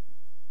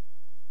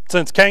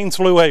 since Cain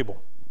slew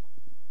Abel,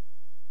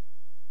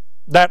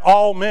 that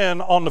all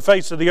men on the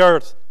face of the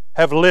earth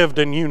have lived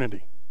in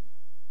unity.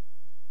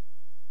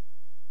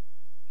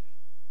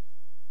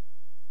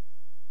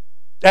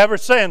 Ever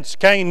since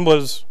Cain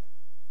was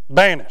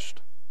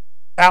banished,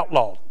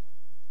 outlawed,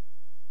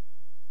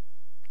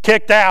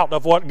 kicked out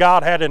of what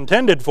God had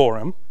intended for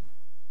him,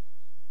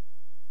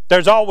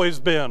 there's always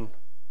been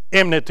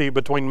enmity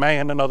between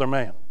man and other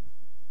man.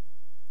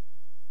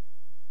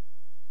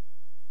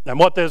 And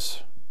what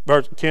this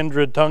verse,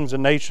 kindred, tongues,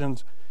 and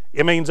nations,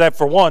 it means that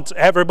for once,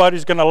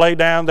 everybody's going to lay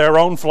down their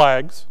own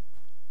flags,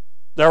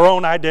 their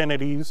own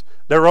identities,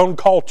 their own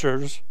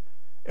cultures,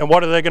 and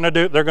what are they going to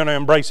do? They're going to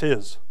embrace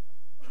His.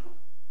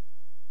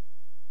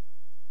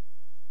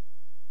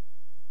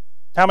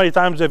 How many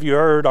times have you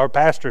heard our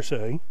pastor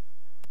say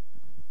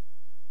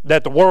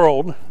that the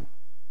world,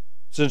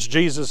 since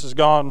Jesus has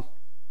gone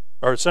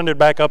or ascended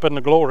back up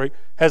into glory,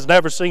 has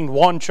never seen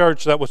one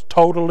church that was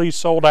totally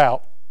sold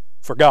out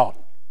for God?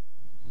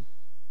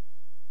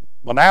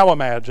 Well, now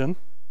imagine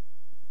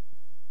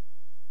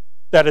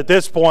that at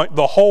this point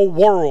the whole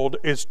world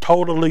is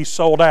totally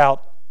sold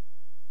out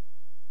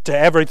to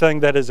everything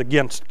that is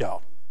against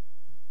God.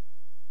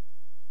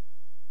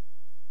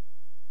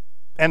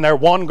 And their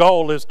one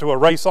goal is to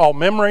erase all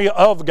memory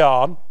of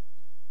God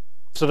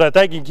so that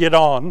they can get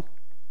on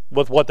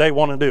with what they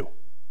want to do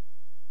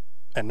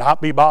and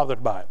not be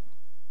bothered by it,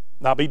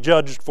 not be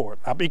judged for it,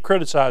 not be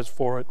criticized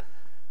for it.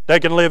 They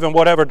can live in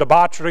whatever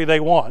debauchery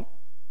they want.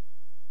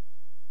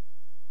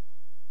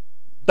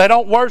 They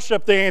don't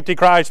worship the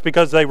Antichrist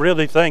because they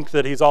really think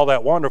that he's all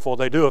that wonderful.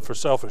 They do it for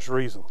selfish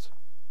reasons.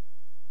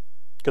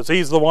 Because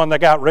he's the one that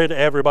got rid of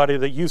everybody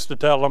that used to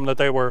tell them that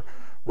they were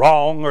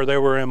wrong or they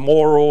were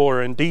immoral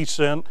or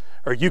indecent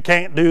or you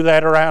can't do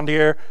that around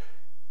here.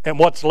 And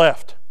what's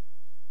left?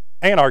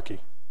 Anarchy.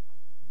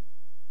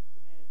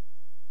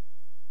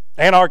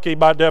 Anarchy,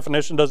 by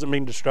definition, doesn't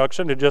mean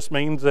destruction. It just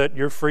means that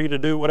you're free to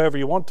do whatever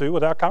you want to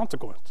without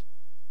consequence.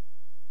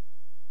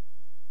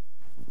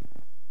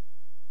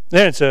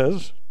 Then it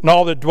says, and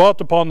all that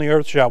dwelt upon the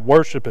earth shall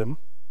worship him,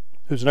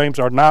 whose names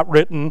are not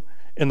written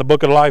in the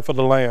book of life of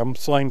the Lamb,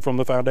 slain from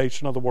the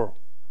foundation of the world.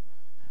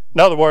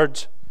 In other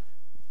words,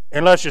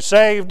 unless you're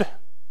saved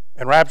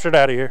and raptured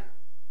out of here,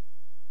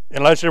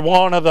 unless you're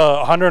one of the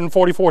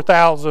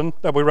 144,000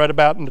 that we read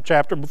about in the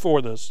chapter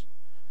before this,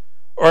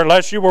 or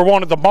unless you were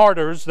one of the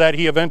martyrs that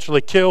he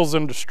eventually kills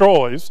and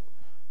destroys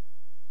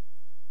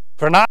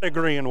for not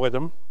agreeing with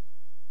him,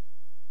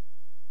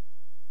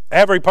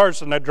 every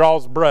person that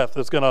draws breath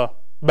is going to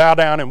bow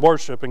down and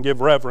worship and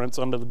give reverence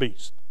unto the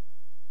beast.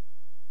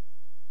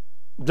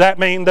 Does that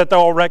mean that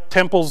they'll erect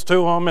temples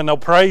to him and they'll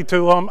pray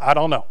to him? I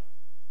don't know.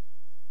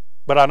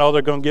 But I know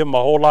they're going to give him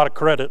a whole lot of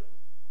credit.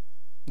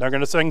 They're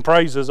going to sing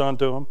praises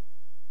unto him.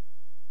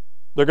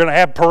 They're going to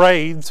have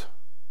parades,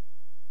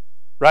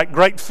 right?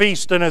 Great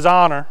feast in his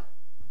honor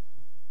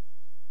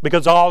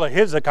because of all of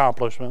his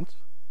accomplishments.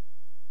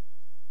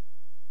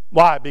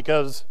 Why?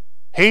 Because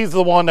he's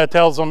the one that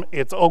tells them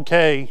it's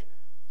okay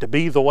to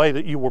be the way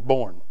that you were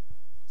born,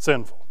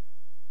 sinful.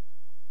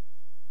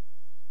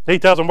 He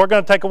tells them, we're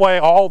going to take away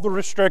all the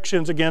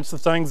restrictions against the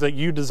things that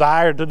you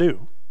desire to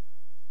do.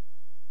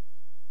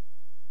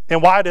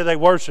 And why do they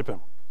worship him?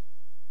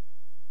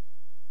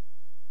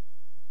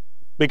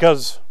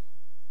 Because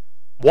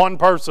one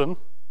person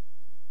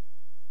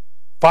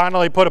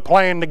finally put a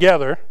plan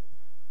together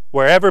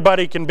where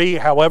everybody can be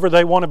however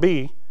they want to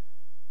be,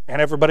 and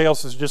everybody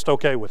else is just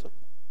okay with it.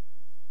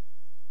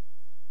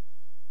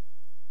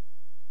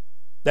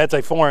 That's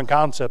a foreign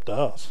concept to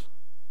us.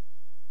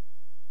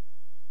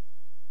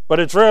 But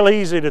it's real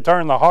easy to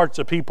turn the hearts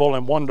of people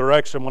in one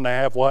direction when they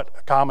have what?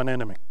 A common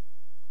enemy.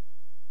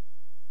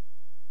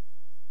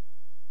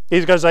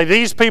 He's going to say,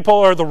 these people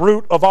are the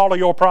root of all of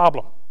your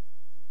problem.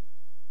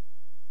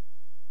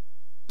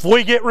 If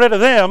we get rid of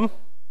them,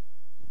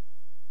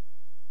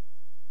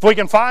 if we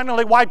can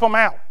finally wipe them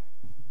out,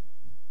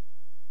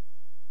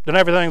 then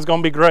everything's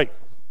going to be great.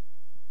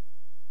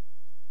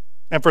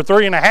 And for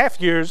 3.5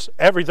 years,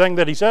 everything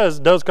that he says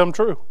does come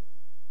true.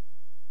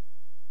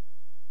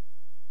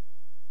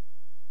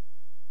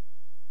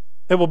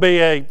 It will be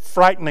a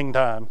frightening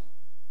time.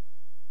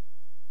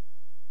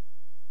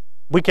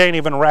 We can't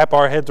even wrap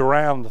our heads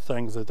around the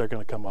things that they're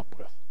going to come up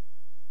with.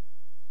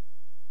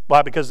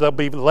 Why? Because they'll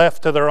be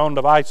left to their own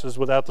devices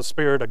without the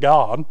Spirit of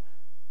God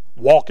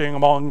walking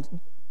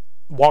on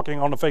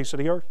the face of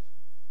the earth.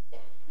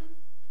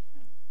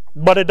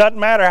 But it doesn't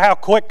matter how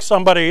quick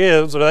somebody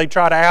is, or they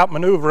try to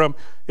outmaneuver him,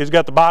 he's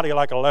got the body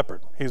like a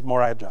leopard. He's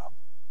more agile.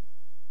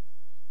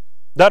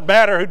 Doesn't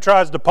matter who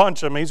tries to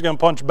punch him, he's going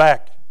to punch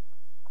back.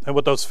 And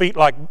with those feet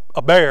like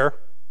a bear,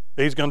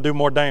 he's going to do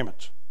more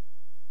damage.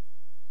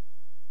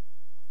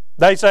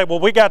 They say, well,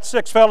 we got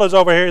 6 fellas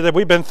over here that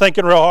we've been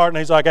thinking real hard, and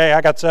he's like, hey,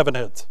 I got 7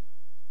 heads.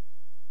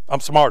 I'm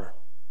smarter.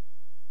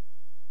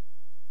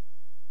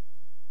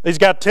 He's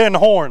got 10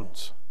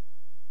 horns.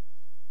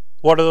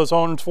 What are those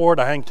horns for?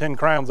 To hang 10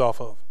 crowns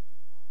off of.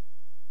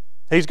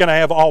 He's going to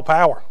have all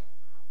power.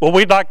 Well,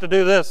 we'd like to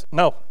do this.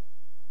 No.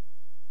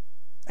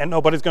 And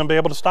nobody's going to be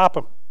able to stop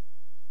him.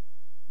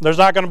 There's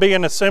not going to be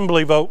an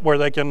assembly vote where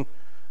they can,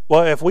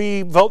 well, if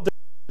we vote this,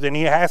 then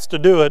he has to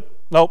do it.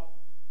 Nope.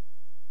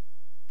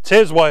 It's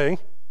his way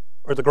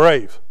or the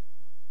grave.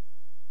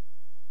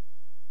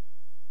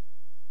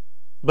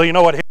 But you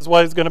know what his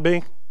way is going to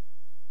be?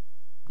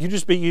 You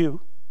just be you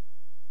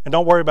and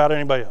don't worry about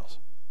anybody else.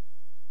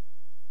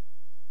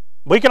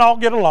 We can all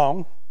get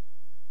along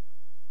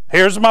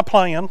Here's my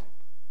plan.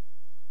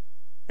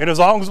 And as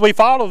long as we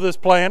follow this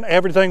plan,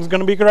 everything's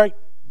going to be great.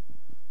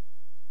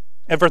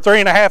 And for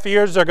 3.5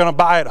 years, they're going to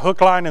buy it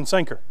hook, line, and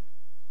sinker.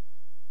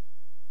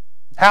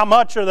 How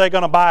much are they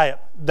going to buy it?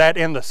 That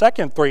in the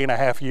second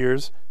 3.5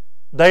 years,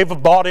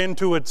 they've bought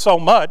into it so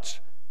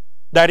much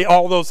that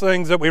all those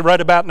things that we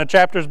read about in the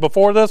chapters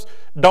before this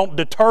don't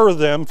deter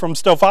them from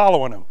still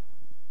following him.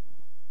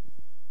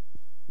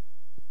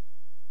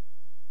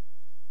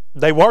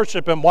 They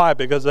worship him. Why?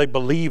 Because they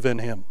believe in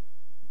him.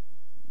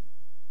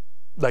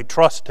 They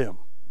trust him.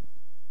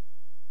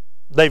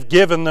 They've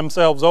given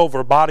themselves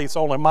over, body,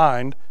 soul, and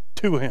mind,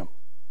 to him.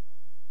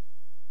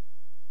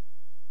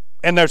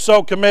 And they're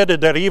so committed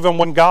that even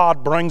when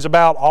God brings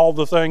about all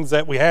the things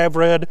that we have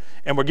read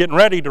and we're getting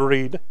ready to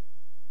read,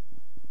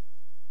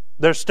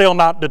 they're still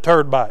not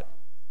deterred by it.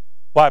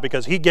 Why?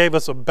 Because he gave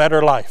us a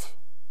better life.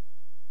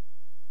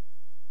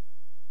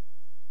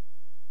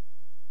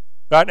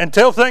 Right?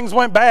 Until things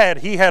went bad,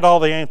 he had all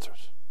the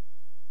answers.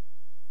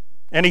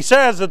 And he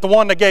says that the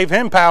one that gave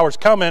him power is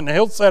coming and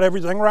he'll set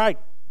everything right.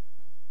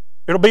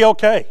 It'll be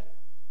okay.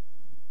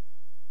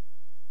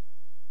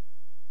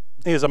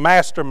 He is a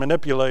master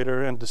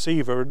manipulator and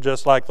deceiver,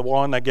 just like the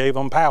one that gave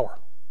him power.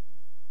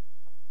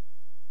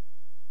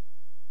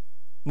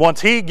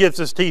 Once he gets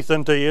his teeth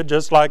into you,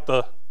 just like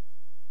the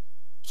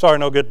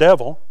no good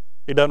devil,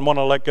 he doesn't want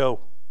to let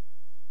go.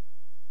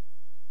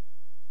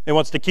 He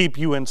wants to keep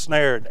you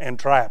ensnared and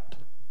trapped.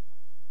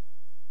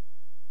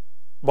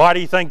 Why do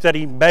you think that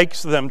he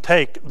makes them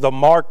take the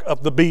mark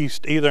of the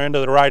beast either into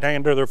their right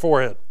hand or their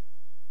forehead?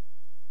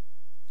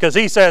 Because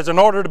he says, in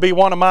order to be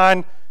one of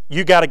mine,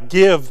 you got to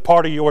give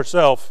part of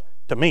yourself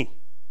to me.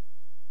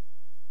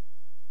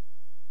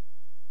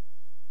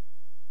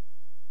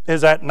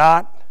 Is that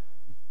not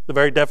the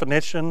very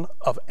definition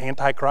of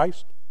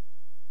Antichrist?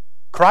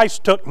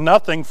 Christ took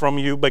nothing from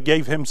you but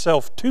gave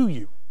himself to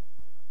you.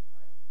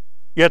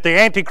 Yet the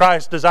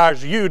Antichrist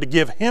desires you to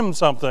give him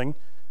something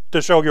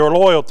to show your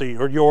loyalty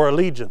or your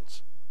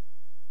allegiance.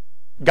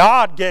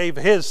 God gave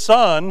his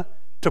Son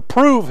to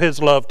prove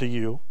his love to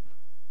you.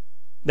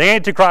 The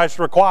Antichrist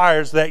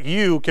requires that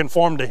you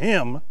conform to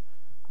him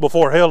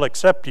before he'll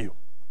accept you.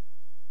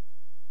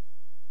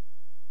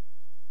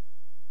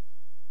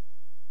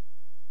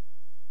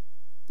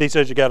 He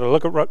says you got to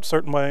look a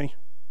certain way,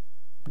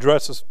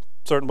 dress a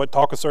certain way,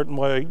 talk a certain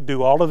way,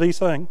 do all of these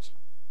things.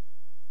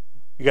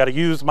 You got to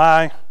use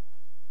my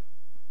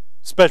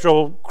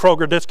special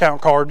Kroger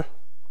discount card,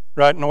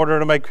 right, in order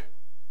to make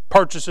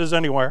purchases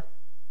anywhere.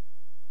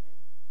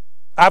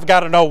 I've got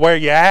to know where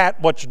you're at,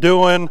 what you're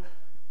doing,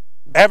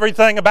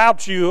 everything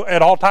about you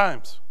at all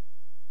times.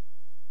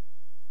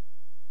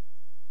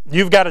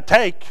 You've got to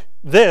take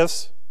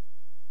this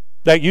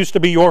that used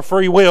to be your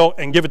free will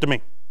and give it to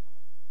me.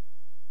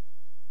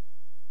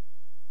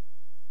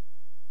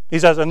 He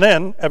says, and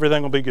then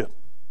everything will be good.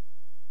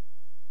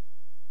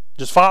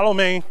 Just follow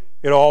me,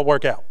 it'll all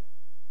work out.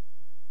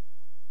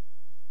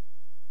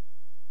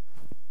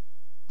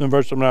 Then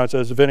verse 9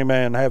 says, if any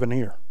man have an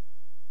ear,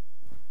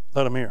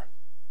 let him hear.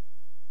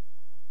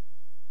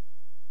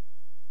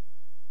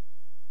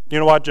 You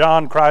know what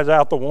John cries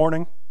out the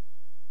warning?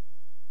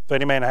 If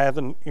any man hath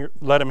an ear,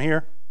 let him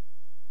hear.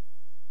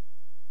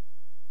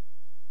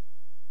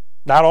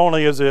 Not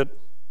only is it,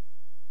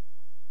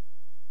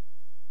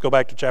 go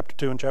back to chapter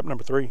 2 and chapter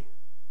number 3. If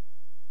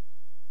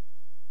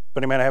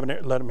any man have an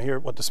ear, let him hear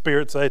what the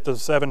Spirit saith to the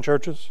 7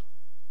 churches.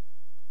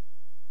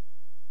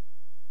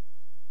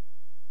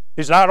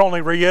 He's not only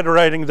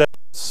reiterating that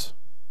this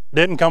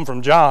didn't come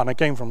from John, it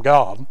came from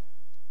God.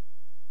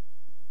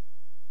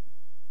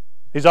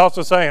 He's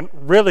also saying,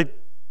 really,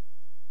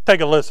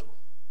 take a listen.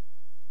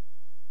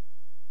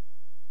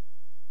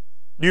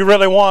 Do you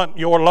really want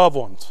your loved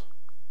ones,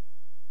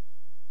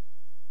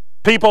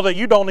 people that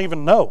you don't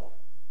even know,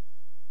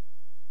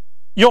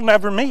 you'll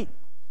never meet,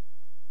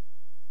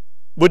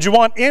 would you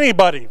want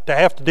anybody to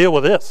have to deal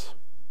with this?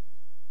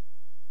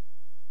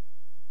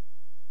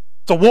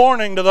 It's a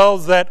warning to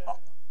those that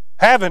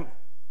haven't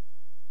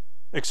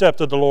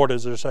accepted the Lord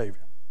as their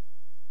Savior.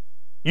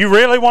 You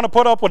really want to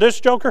put up with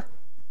this joker?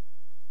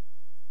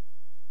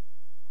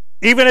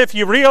 Even if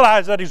you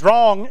realize that he's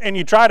wrong and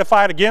you try to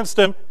fight against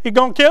him, he's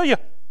going to kill you.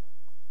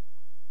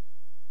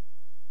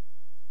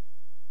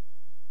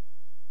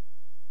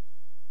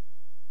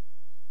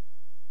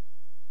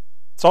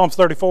 Psalms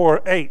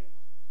 34:8.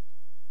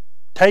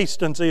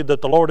 Taste and see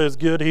that the Lord is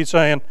good. He's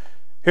saying,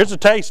 here's a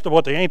taste of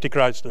what the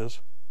Antichrist is.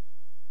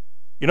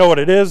 You know what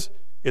it is?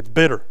 It's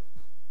bitter.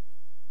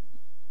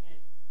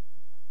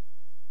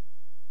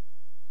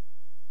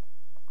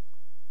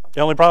 The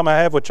only problem I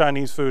have with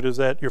Chinese food is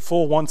that you're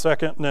full 1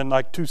 second and then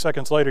like 2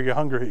 seconds later you're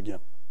hungry again.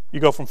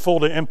 You go from full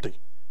to empty.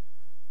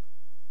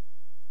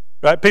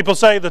 Right? People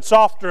say that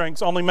soft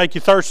drinks only make you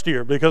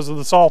thirstier because of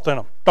the salt in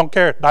them. Don't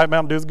care. Diet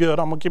Mountain Dew is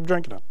good. I'm going to keep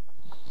drinking it.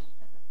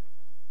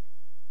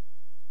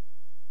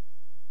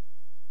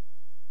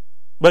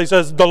 But he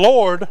says the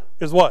Lord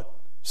is what?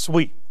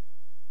 Sweet.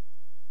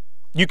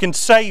 You can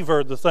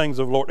savor the things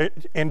of the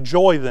Lord.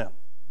 Enjoy them.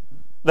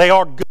 They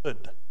are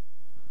good.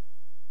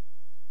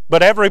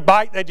 But every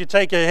bite that you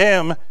take of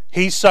him,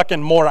 he's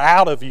sucking more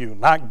out of you,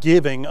 not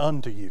giving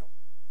unto you.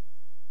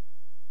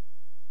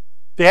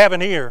 If you have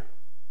an ear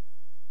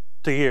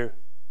to hear,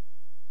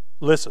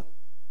 listen.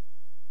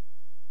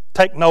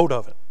 Take note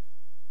of it.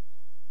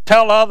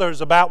 Tell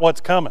others about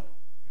what's coming.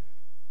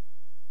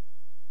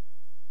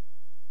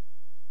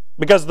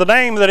 Because the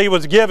name that he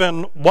was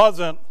given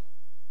wasn't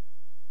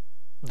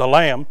the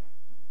Lamb.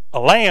 A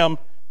lamb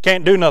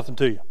can't do nothing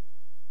to you.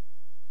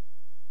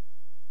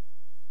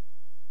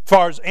 As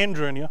far as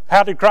injuring you,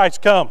 how did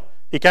Christ come?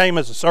 He came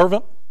as a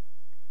servant.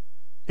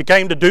 He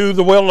came to do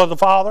the will of the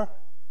Father.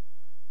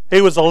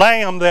 He was a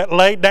lamb that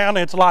laid down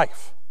its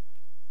life.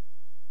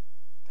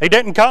 He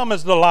didn't come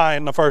as the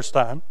lion the first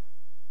time.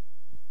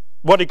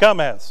 What did he come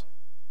as?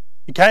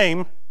 He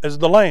came as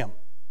the lamb.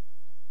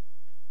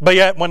 But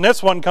yet when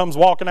this one comes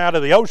walking out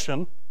of the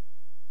ocean,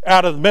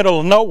 out of the middle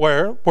of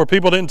nowhere, where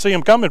people didn't see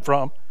him coming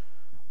from,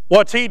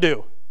 what's he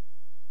do?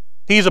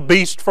 He's a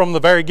beast from the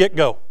very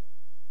get-go.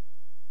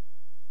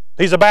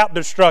 He's about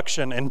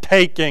destruction and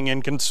taking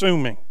and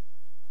consuming.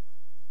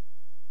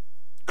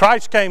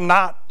 Christ came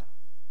not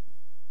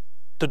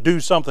to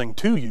do something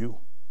to you.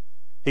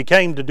 He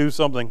came to do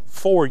something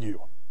for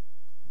you.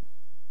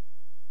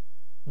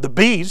 The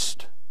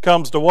beast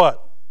comes to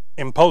what?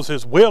 Impose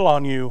his will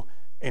on you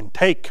and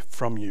take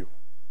from you.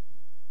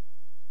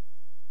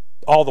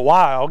 All the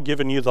while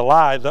giving you the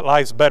lie that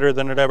life's better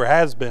than it ever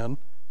has been,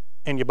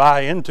 and you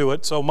buy into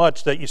it so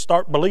much that you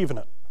start believing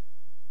it.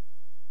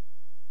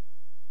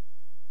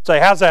 Say,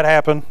 how's that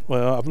happen?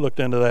 Well, I've looked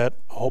into that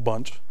a whole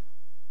bunch.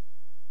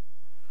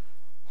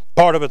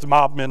 Part of it's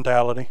mob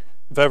mentality.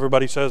 If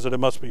everybody says it, it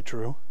must be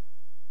true.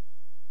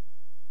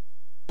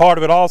 Part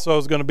of it also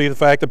is going to be the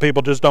fact that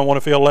people just don't want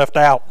to feel left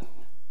out.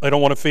 They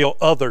don't want to feel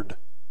othered.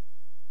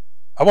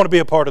 I want to be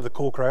a part of the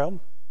cool crowd.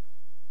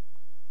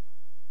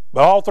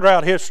 But all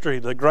throughout history,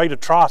 the great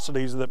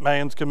atrocities that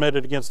man's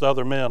committed against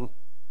other men,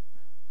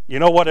 you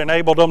know what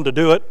enabled them to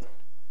do it?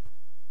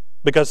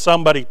 Because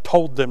somebody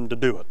told them to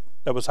do it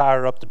that was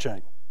higher up the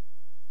chain.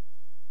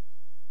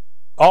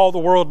 All the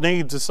world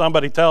needs is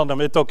somebody telling them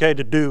it's okay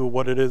to do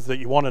what it is that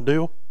you want to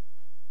do.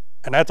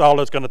 And that's all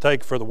it's going to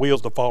take for the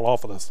wheels to fall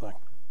off of this thing.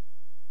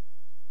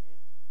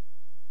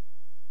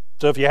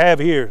 So if you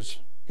have ears,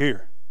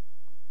 hear.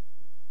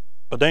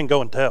 But then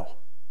go and tell.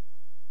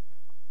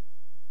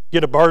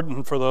 Get a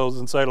burden for those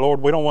and say,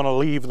 Lord, we don't want to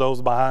leave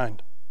those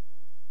behind.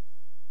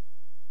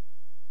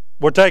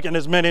 We're taking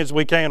as many as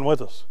we can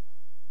with us.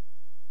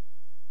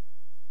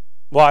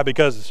 Why?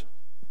 Because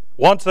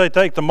once they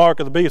take the mark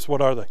of the beast,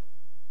 what are they?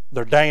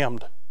 They're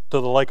damned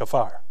to the lake of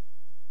fire.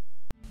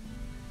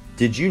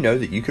 Did you know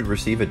that you could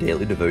receive a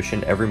daily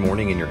devotion every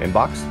morning in your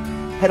inbox?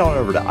 Head on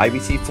over to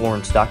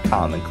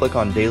ibcflorence.com and click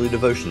on Daily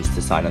Devotions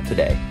to sign up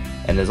today.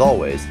 And as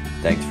always,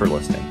 thanks for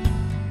listening.